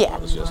at me. Yeah.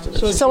 That was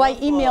yesterday. So I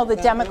emailed the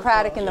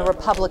Democratic and the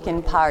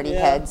Republican Party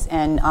heads,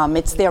 and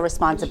it's their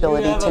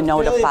responsibility You have to a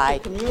notify.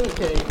 failure to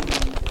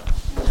communicate.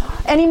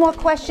 Any more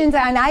questions?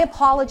 And I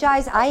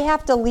apologize. I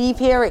have to leave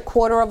here at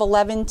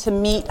 10:45 to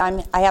meet.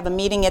 I have a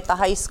meeting at the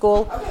high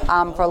school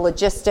for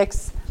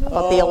logistics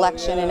about the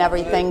election and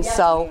everything.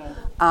 So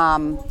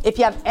if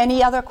you have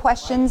any other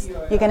questions,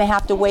 you're going to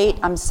have to wait.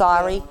 I'm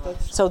sorry.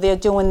 So they're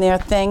doing their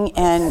thing,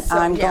 and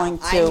I'm going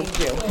to. I need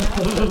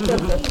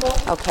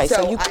you. Okay,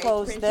 so you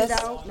close I printed this.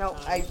 No,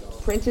 I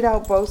printed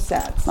out both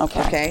sets.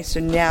 Okay. Okay, so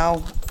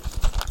now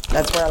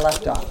that's where I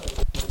left off.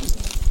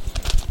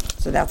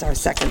 So that's our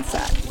second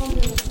set.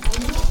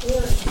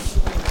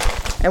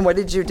 And what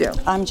did you do?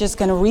 I'm just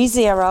going to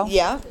re-zero.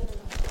 Yeah.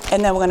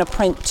 And then we're going to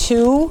print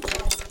two.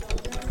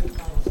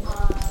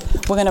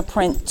 We're going to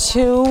print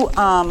two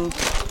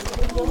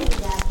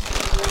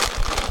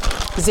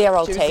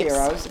zero Two tapes.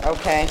 zeros,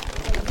 okay.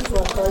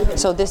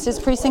 So this is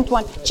precinct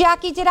 1.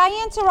 Jackie, did I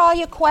answer all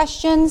your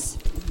questions?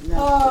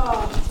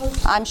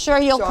 I'm sure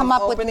you'll So come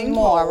I'm up with opening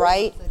more, polls.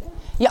 right?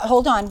 Yeah,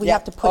 hold on, we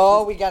have to put.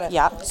 Oh, we got it.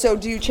 Yeah, So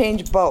do you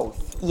change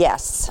both?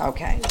 yes,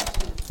 Okay.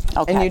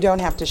 okay. And you don't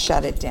have to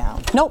shut it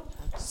down? Nope,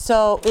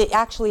 so,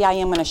 actually, I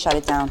am gonna shut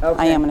it down.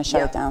 I am gonna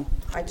shut it down.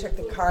 I took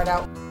the card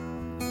out.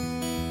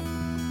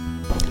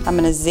 I'm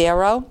gonna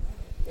 0,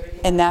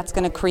 and that's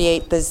gonna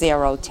create the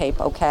 0 tape,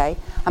 okay?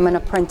 I'm gonna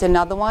print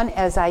another one.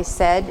 As I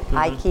said,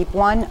 I keep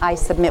one, I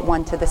submit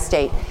one to the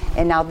state.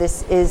 And now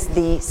this is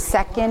the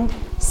second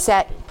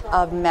set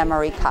of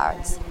memory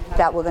cards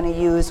that we're gonna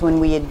use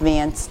when we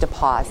advance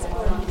deposit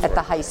at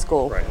the high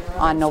school Right.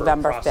 on For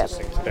November 5th.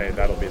 processing today,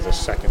 that'll be the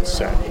second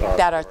set of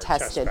That are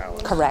test tested,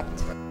 ballots.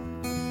 correct.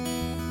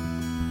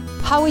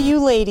 How are you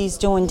ladies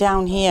doing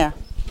down here?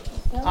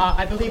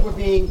 I believe we're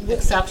being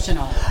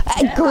exceptional.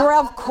 Girl,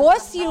 of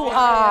course you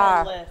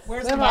are.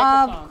 Where's the Of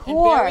microphone? And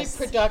very course.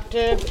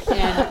 productive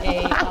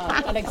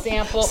and an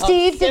example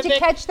Steve, of did you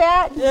catch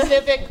that?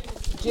 civic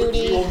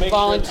duty,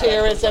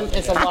 volunteerism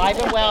is alive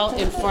and well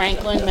in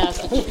Franklin,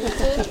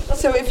 Massachusetts.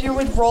 So if you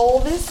would roll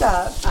this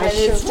up, and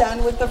it's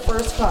done with the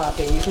first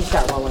copy, you can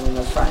start rolling in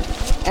the front.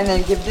 And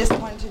then give this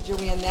one to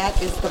Julian. That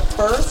is the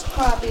first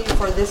copy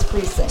for this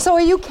precinct. So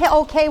are you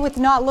okay with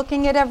not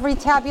looking at every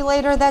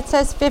tabulator that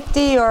says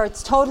 50, or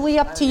it's totally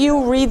up to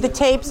you? Read the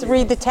tapes,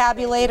 read the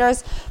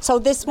tabulators. So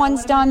this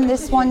one's done,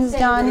 this one's We're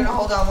done. gonna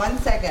hold on 1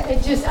 second. I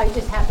just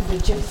happened to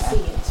just see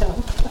it, so.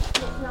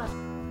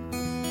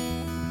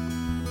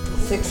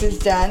 6 is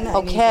done. I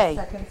need Okay.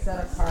 the second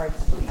set of cards,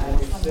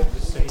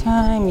 please.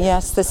 Time,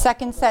 yes, the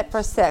second set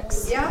for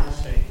 6. Yeah.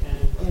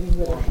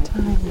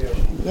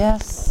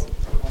 Yes.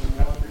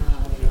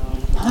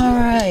 All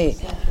right.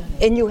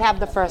 And you have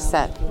the first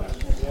set.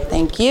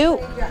 Thank you.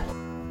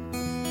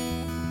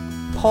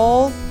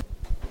 Poll.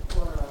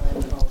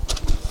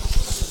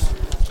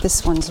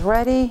 This one's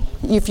ready.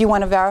 If you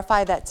want to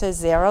verify, that says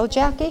 0,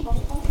 Jackie?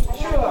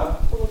 Sure.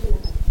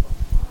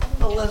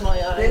 I'll lend my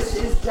eyes. This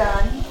is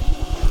done.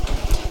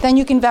 Then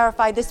you can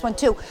verify this one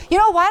too. You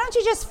know, why don't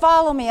you just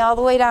follow me all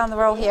the way down the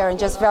row here and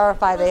just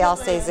verify they all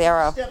say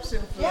 0? Steps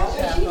in for this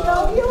half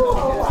hour.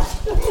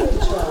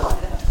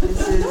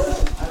 This is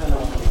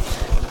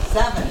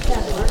 7.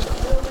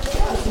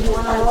 You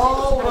want to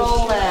roll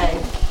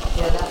away.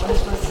 Yeah, that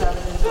one's for 7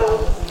 as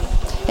well.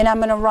 And I'm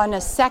going to run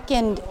a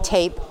second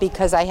tape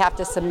because I have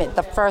to submit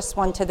the first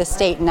one to the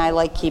state, and I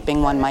like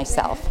keeping one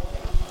myself.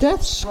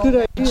 That's a good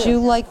idea. Would you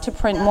like to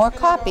print more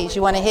copies?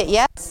 You want to hit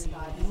yes?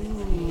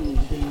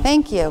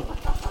 Thank you.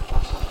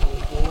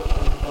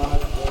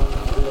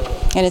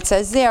 And it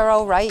says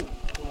 0, right?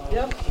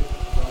 Yep.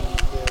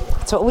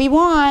 That's what we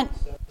want.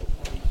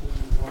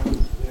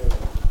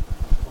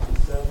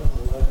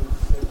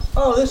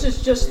 Oh, this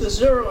is just the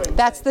zeroing.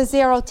 That's the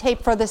 0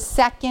 tape for the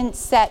second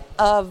set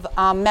of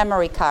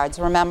memory cards,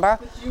 remember?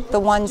 The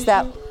ones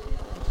that...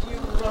 You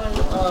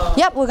run,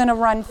 Yep, we're going to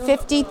run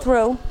 50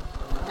 through.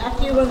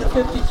 after you run the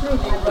 50 through,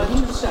 do you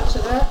run 2 sets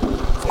of that?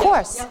 Of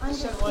course. Send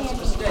one to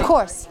the state. Of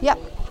course, yep.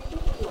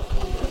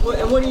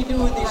 And what do you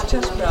do with these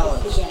test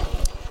ballots?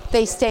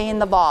 They stay in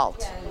the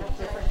vault.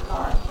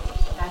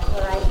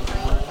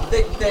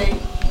 They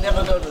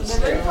never go to the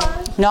state.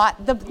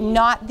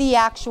 Not the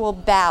actual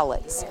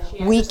ballots.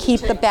 We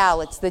keep the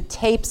ballots. The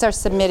tapes are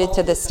submitted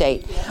to the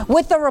state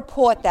with the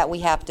report that we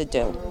have to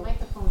do.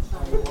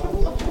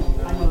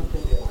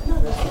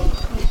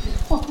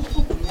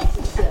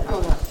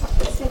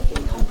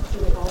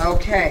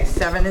 Okay,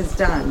 7 is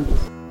done.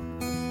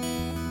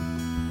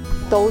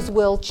 Those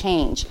will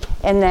change.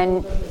 And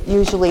then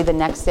usually the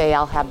next day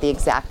I'll have the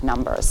exact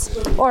numbers,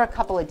 or a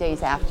couple of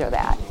days after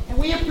that. And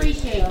we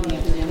appreciate you,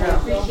 Anthony. We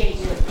appreciate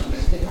you.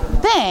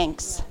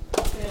 Thanks.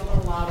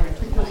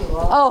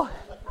 Oh.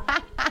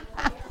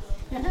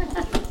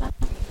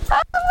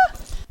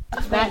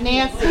 That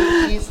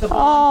Nancy, she's the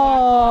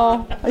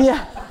blonde. Oh,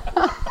 yeah.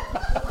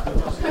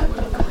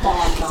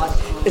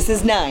 This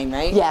is 9,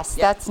 right? Yes,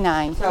 that's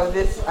 9. So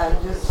this,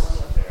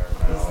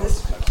 is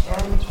this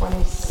 10,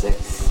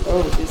 26?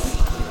 Oh, this.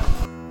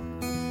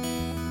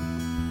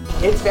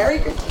 It's very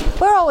good.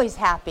 We're always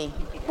happy.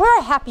 We're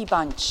a happy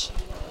bunch.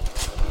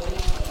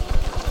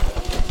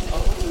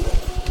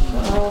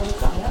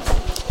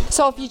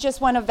 So if you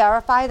just want to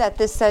verify that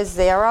this says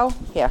 0,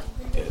 here.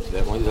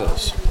 That one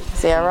does.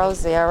 0,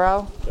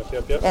 0.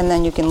 Yep. And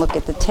then you can look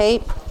at the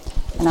tape.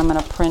 And I'm going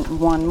to print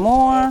one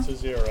more. That's a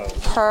 0.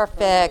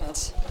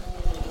 Perfect.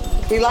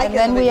 We like And it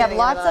then in the we have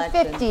beginning lots of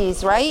election.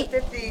 50s, right?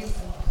 50s.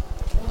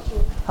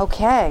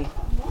 Okay.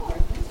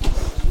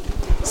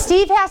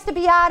 Steve has to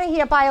be out of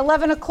here by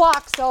 11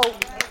 o'clock, so...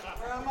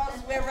 We're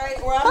almost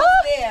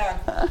there.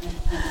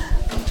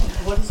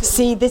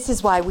 See, this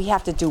is why we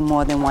have to do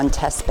more than one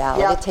test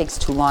ballot. Yep. It takes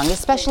too long,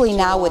 especially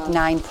now with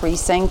 9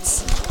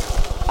 precincts.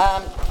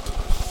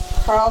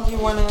 Carl, do you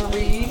want to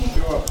read?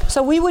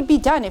 So we would be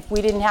done if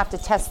we didn't have to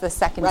test the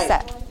second Right.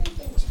 set,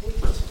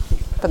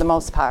 for the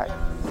most part.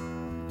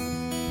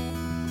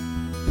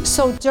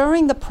 So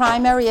during the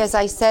primary, as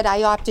I said,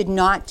 I opted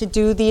not to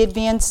do the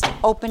advanced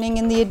opening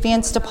and the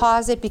advanced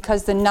deposit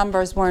because the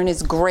numbers weren't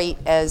as great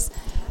as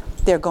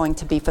they're going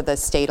to be for the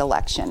state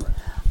election.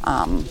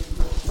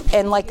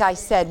 And like I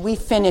said, we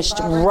finished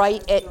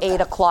right at 8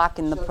 o'clock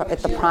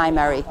at the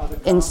primary,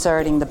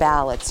 inserting the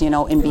ballots,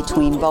 in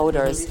between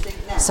voters.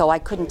 So I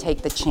couldn't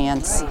take the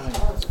chance,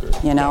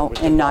 in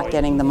not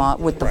getting them out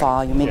with the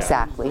volume,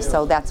 exactly.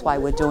 So that's why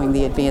we're doing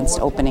the advanced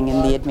opening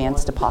and the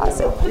advanced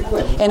deposit.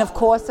 And of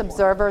course,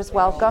 observers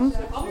welcome,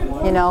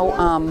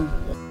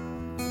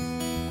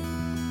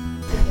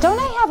 Don't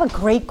I have a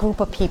great group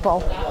of people?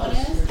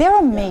 They're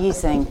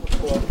amazing.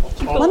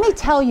 Let me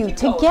tell you,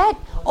 to get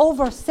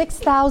over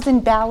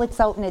 6,000 ballots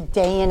out in a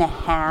day and a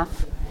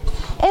half,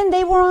 and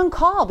they were on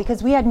call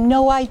because we had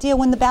no idea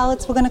when the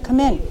ballots were going to come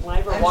in.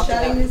 I'm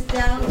shutting this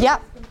down.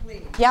 Yep.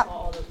 Yep.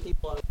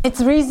 It's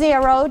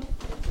re-zeroed.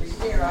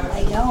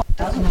 I know.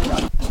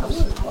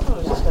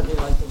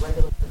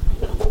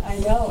 I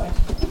know it.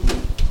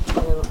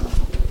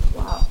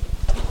 Wow.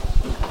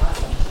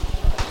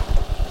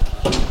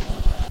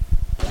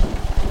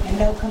 And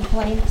no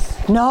complaints?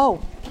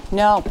 No.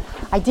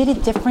 I did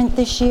it different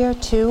this year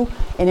too,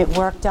 and it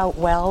worked out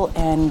well,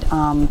 and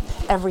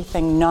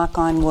everything, knock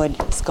on wood,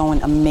 is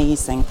going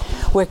amazing.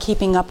 We're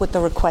keeping up with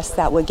the requests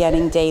that we're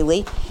getting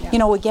daily.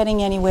 We're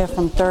getting anywhere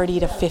from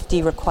 30 to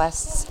 50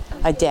 requests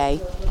a day.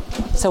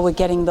 So we're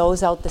getting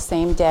those out the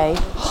same day.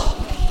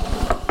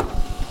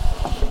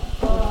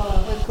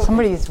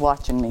 Somebody's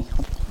watching me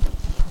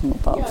from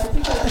above.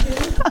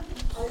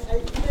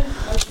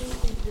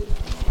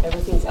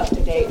 Everything's up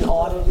to date and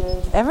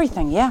audited.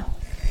 Everything, yeah.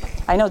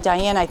 I know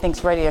Diane, I think,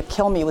 is ready to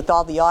kill me with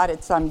all the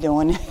audits I'm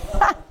doing.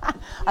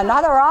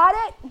 Another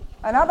audit?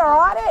 Another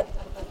audit?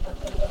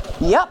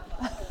 Yep.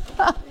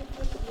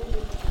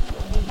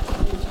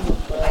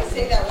 I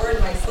say that word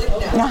in my sleep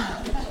now.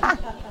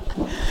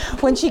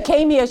 When she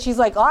came here, she's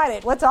like,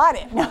 audit? What's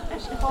audit? I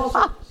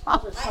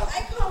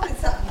call it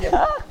something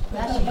different.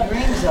 That's your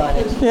dreams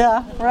audit.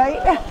 Yeah,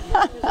 right?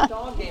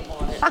 Dog game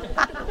audit.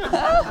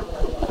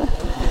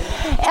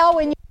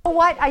 Elwin, you know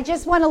what? I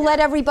just want to let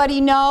everybody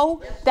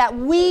know that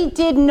we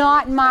did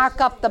not mark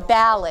up the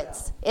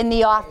ballots in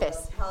the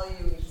office.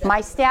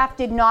 My staff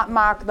did not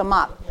mark them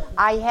up.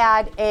 I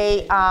had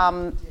a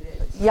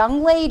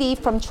young lady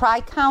from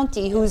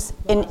Tri-County who's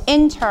an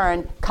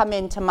intern come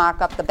in to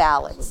mark up the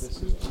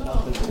ballots.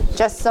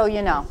 Just so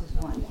you know.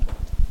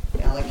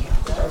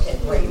 Okay,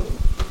 great.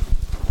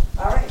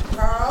 All right,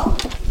 Carl.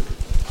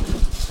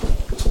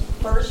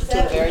 First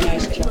set. Very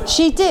nice job.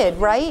 She did,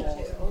 right?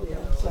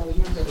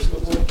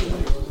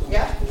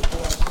 Yeah.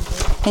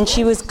 And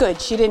she was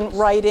good. She didn't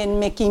write in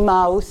Mickey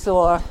Mouse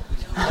or...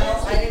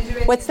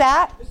 What's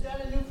that? Is that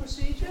a new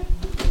procedure?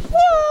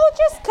 No,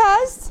 just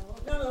 'cause.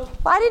 No.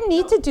 I didn't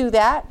need to do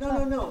that.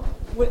 No.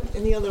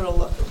 In the other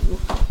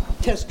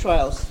test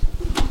trials,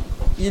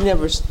 you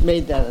never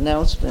made that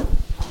announcement.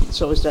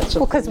 So is that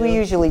something? Well, because we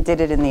usually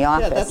did it in the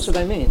office. Yeah, that's what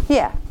I mean.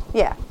 Yeah.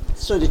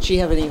 So did she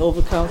have any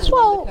overcounts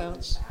or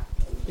undercounts?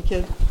 The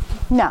kid?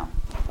 No.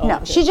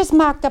 Okay. She just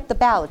marked up the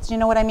ballots. You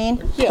know what I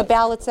mean? Yeah. The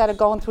ballots that are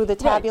going through the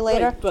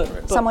tabulator. Right,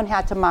 but someone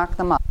had to mark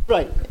them up.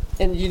 Right.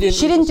 And you didn't.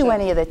 She didn't do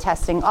any of the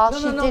testing. All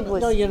she did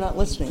was. No, you're not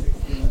listening.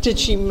 Did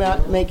she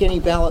make any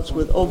ballots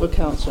with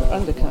overcounts or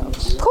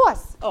undercounts? Of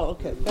course. Oh,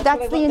 okay.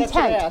 That's the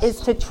intent, is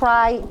to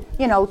try,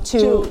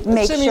 to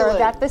make sure simulate.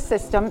 that the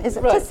system is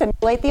Right. to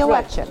simulate the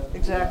election. Right.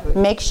 Exactly.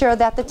 Make sure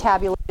that the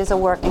tabulators are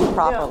working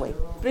properly.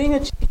 Yeah. Being a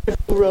teacher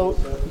who wrote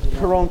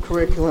her own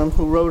curriculum,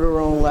 who wrote her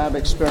own lab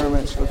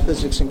experiments for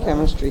physics and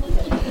chemistry,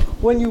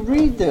 when you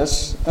read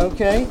this,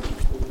 okay,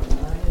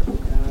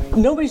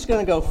 nobody's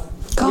going to go.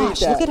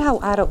 Gosh, read that. look at how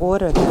out of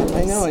order that is.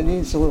 I know, it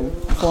needs a little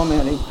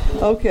formatting.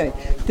 Okay,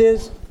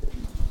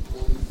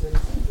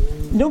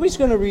 nobody's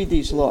going to read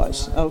these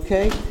laws,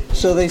 okay?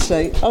 So they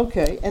say,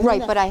 okay. And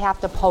Right, but I have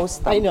to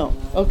post them. I know,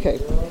 okay.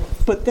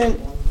 But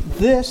then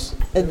this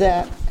and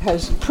that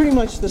has pretty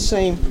much the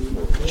same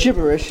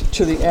gibberish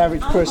to the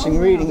average person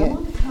reading it,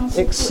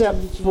 except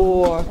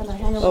for,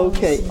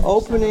 okay,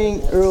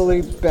 opening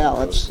early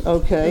ballots,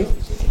 okay?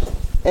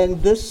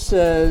 And this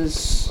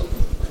says...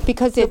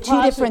 Because they're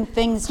two different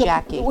things,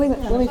 Jackie. Wait a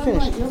minute, let me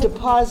finish.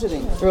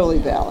 Depositing early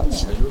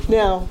ballots.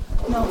 Now,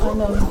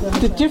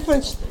 the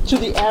difference to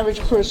the average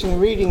person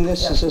reading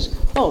this is,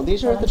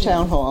 these are at the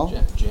town hall,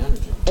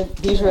 and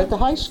these are at the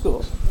high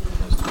school.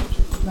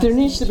 There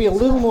needs to be a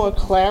little more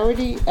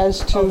clarity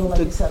as to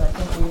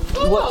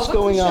what's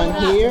going on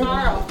here,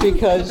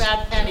 because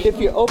if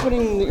you're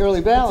opening the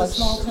early ballots,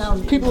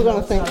 people are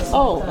going to think,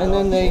 and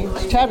then they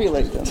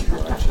tabulate them.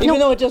 Even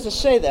though it doesn't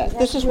say that.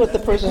 This is what the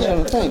person's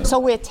going to think. So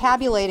we're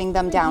tabulating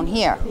them down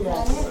here.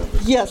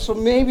 Yeah, so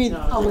maybe in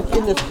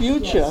the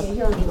future,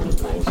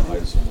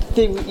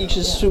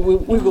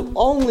 we will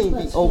only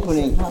be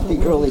opening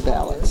the early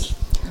ballots.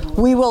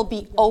 We will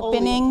be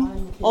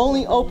opening...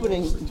 Only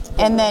opening.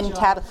 And then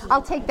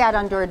I'll take that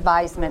under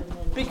advisement.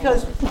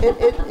 Because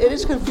it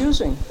is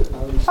confusing.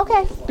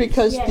 Okay.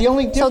 Because the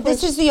only difference... So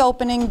this is the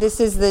opening, this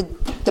is the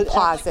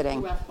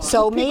depositing.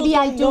 So maybe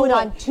I do it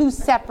on 2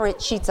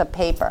 separate sheets of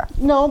paper.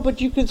 No,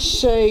 but you could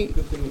say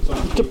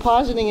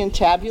depositing and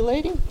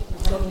tabulating.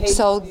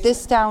 So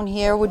this down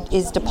here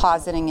is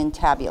depositing and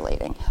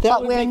tabulating.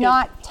 But we're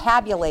not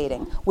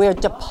tabulating. We're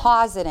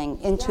depositing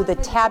into the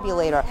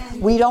tabulator.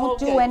 We don't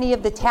do any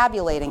of the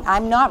tabulating.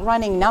 I'm not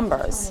running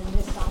numbers.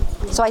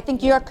 So I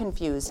think you're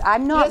confused.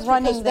 I'm not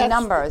running the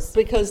numbers.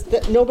 Because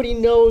nobody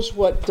knows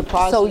what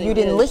depositing So you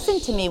didn't is. listen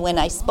to me when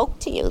I spoke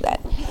to you then.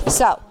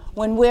 So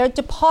when we're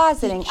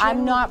depositing,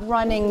 I'm not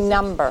running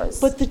numbers.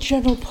 But the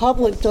general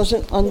public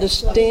doesn't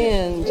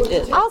understand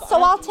it. Also,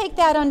 I'll take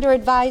that under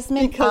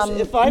advisement. Because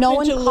if I've no been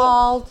one to look-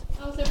 called.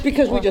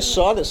 Because we just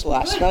saw this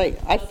last night.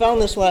 I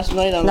found this last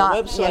night on the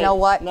website. You know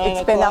what? 9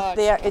 It's been up o'clock.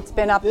 there. It's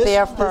been up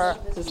there for.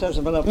 This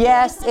hasn't been up there.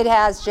 Yes, it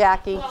has,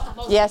 Jackie.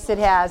 Yes, it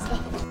has.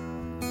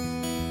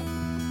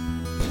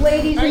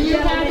 Ladies Are and you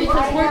happy? gentlemen,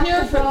 Because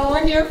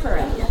we're here for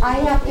it. I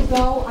have to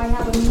go. I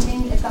have a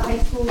meeting at the high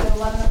school at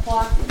 11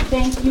 o'clock.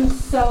 Thank you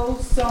so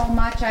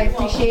much. I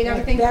appreciate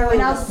everything.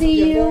 And I'll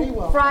see you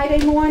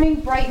Friday morning,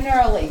 bright and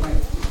early.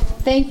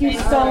 Thank you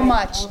so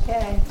much. We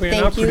are now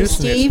Thank you,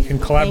 producing Steve. it in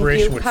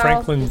collaboration Thank you, with Carl.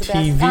 Franklin You're the best.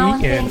 TV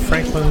Alan, and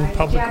thank you. Franklin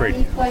Public Jackie,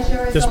 Radio. pleasure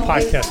as This always.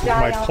 podcast is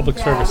my Dial public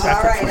service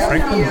back. effort for All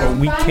right. Franklin, but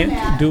we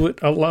can't do it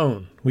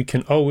alone. We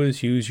can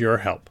always use your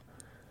help.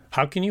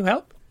 How can you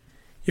help?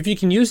 If you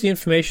can use the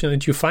information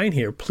that you find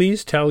here,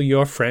 please tell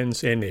your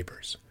friends and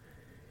neighbors.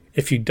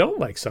 If you don't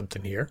like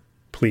something here,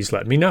 please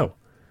let me know.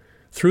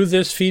 Through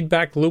this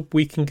feedback loop,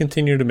 we can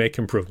continue to make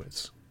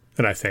improvements.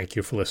 And I thank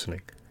you for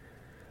listening.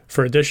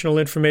 For additional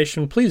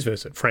information, please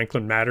visit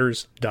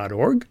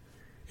franklinmatters.org.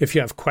 If you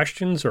have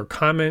questions or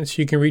comments,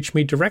 you can reach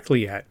me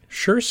directly at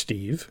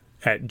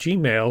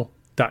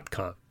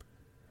suresteve@gmail.com.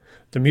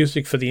 The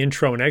music for the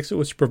intro and exit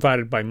was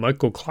provided by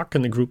Michael Clark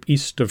and the group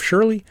East of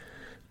Shirley.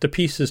 The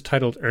piece is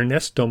titled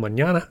Ernesto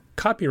Mañana,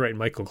 copyright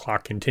Michael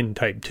Clark and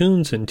Tintype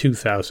Tunes in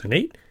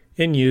 2008,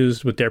 and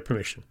used with their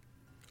permission.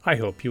 I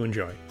hope you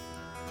enjoy.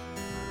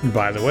 And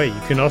by the way,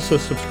 you can also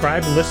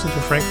subscribe and listen to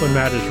Franklin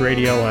Matters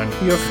Radio on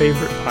your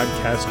favorite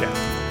podcast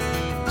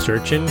app.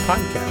 Search in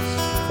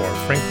podcasts for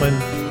Franklin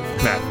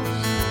Matters.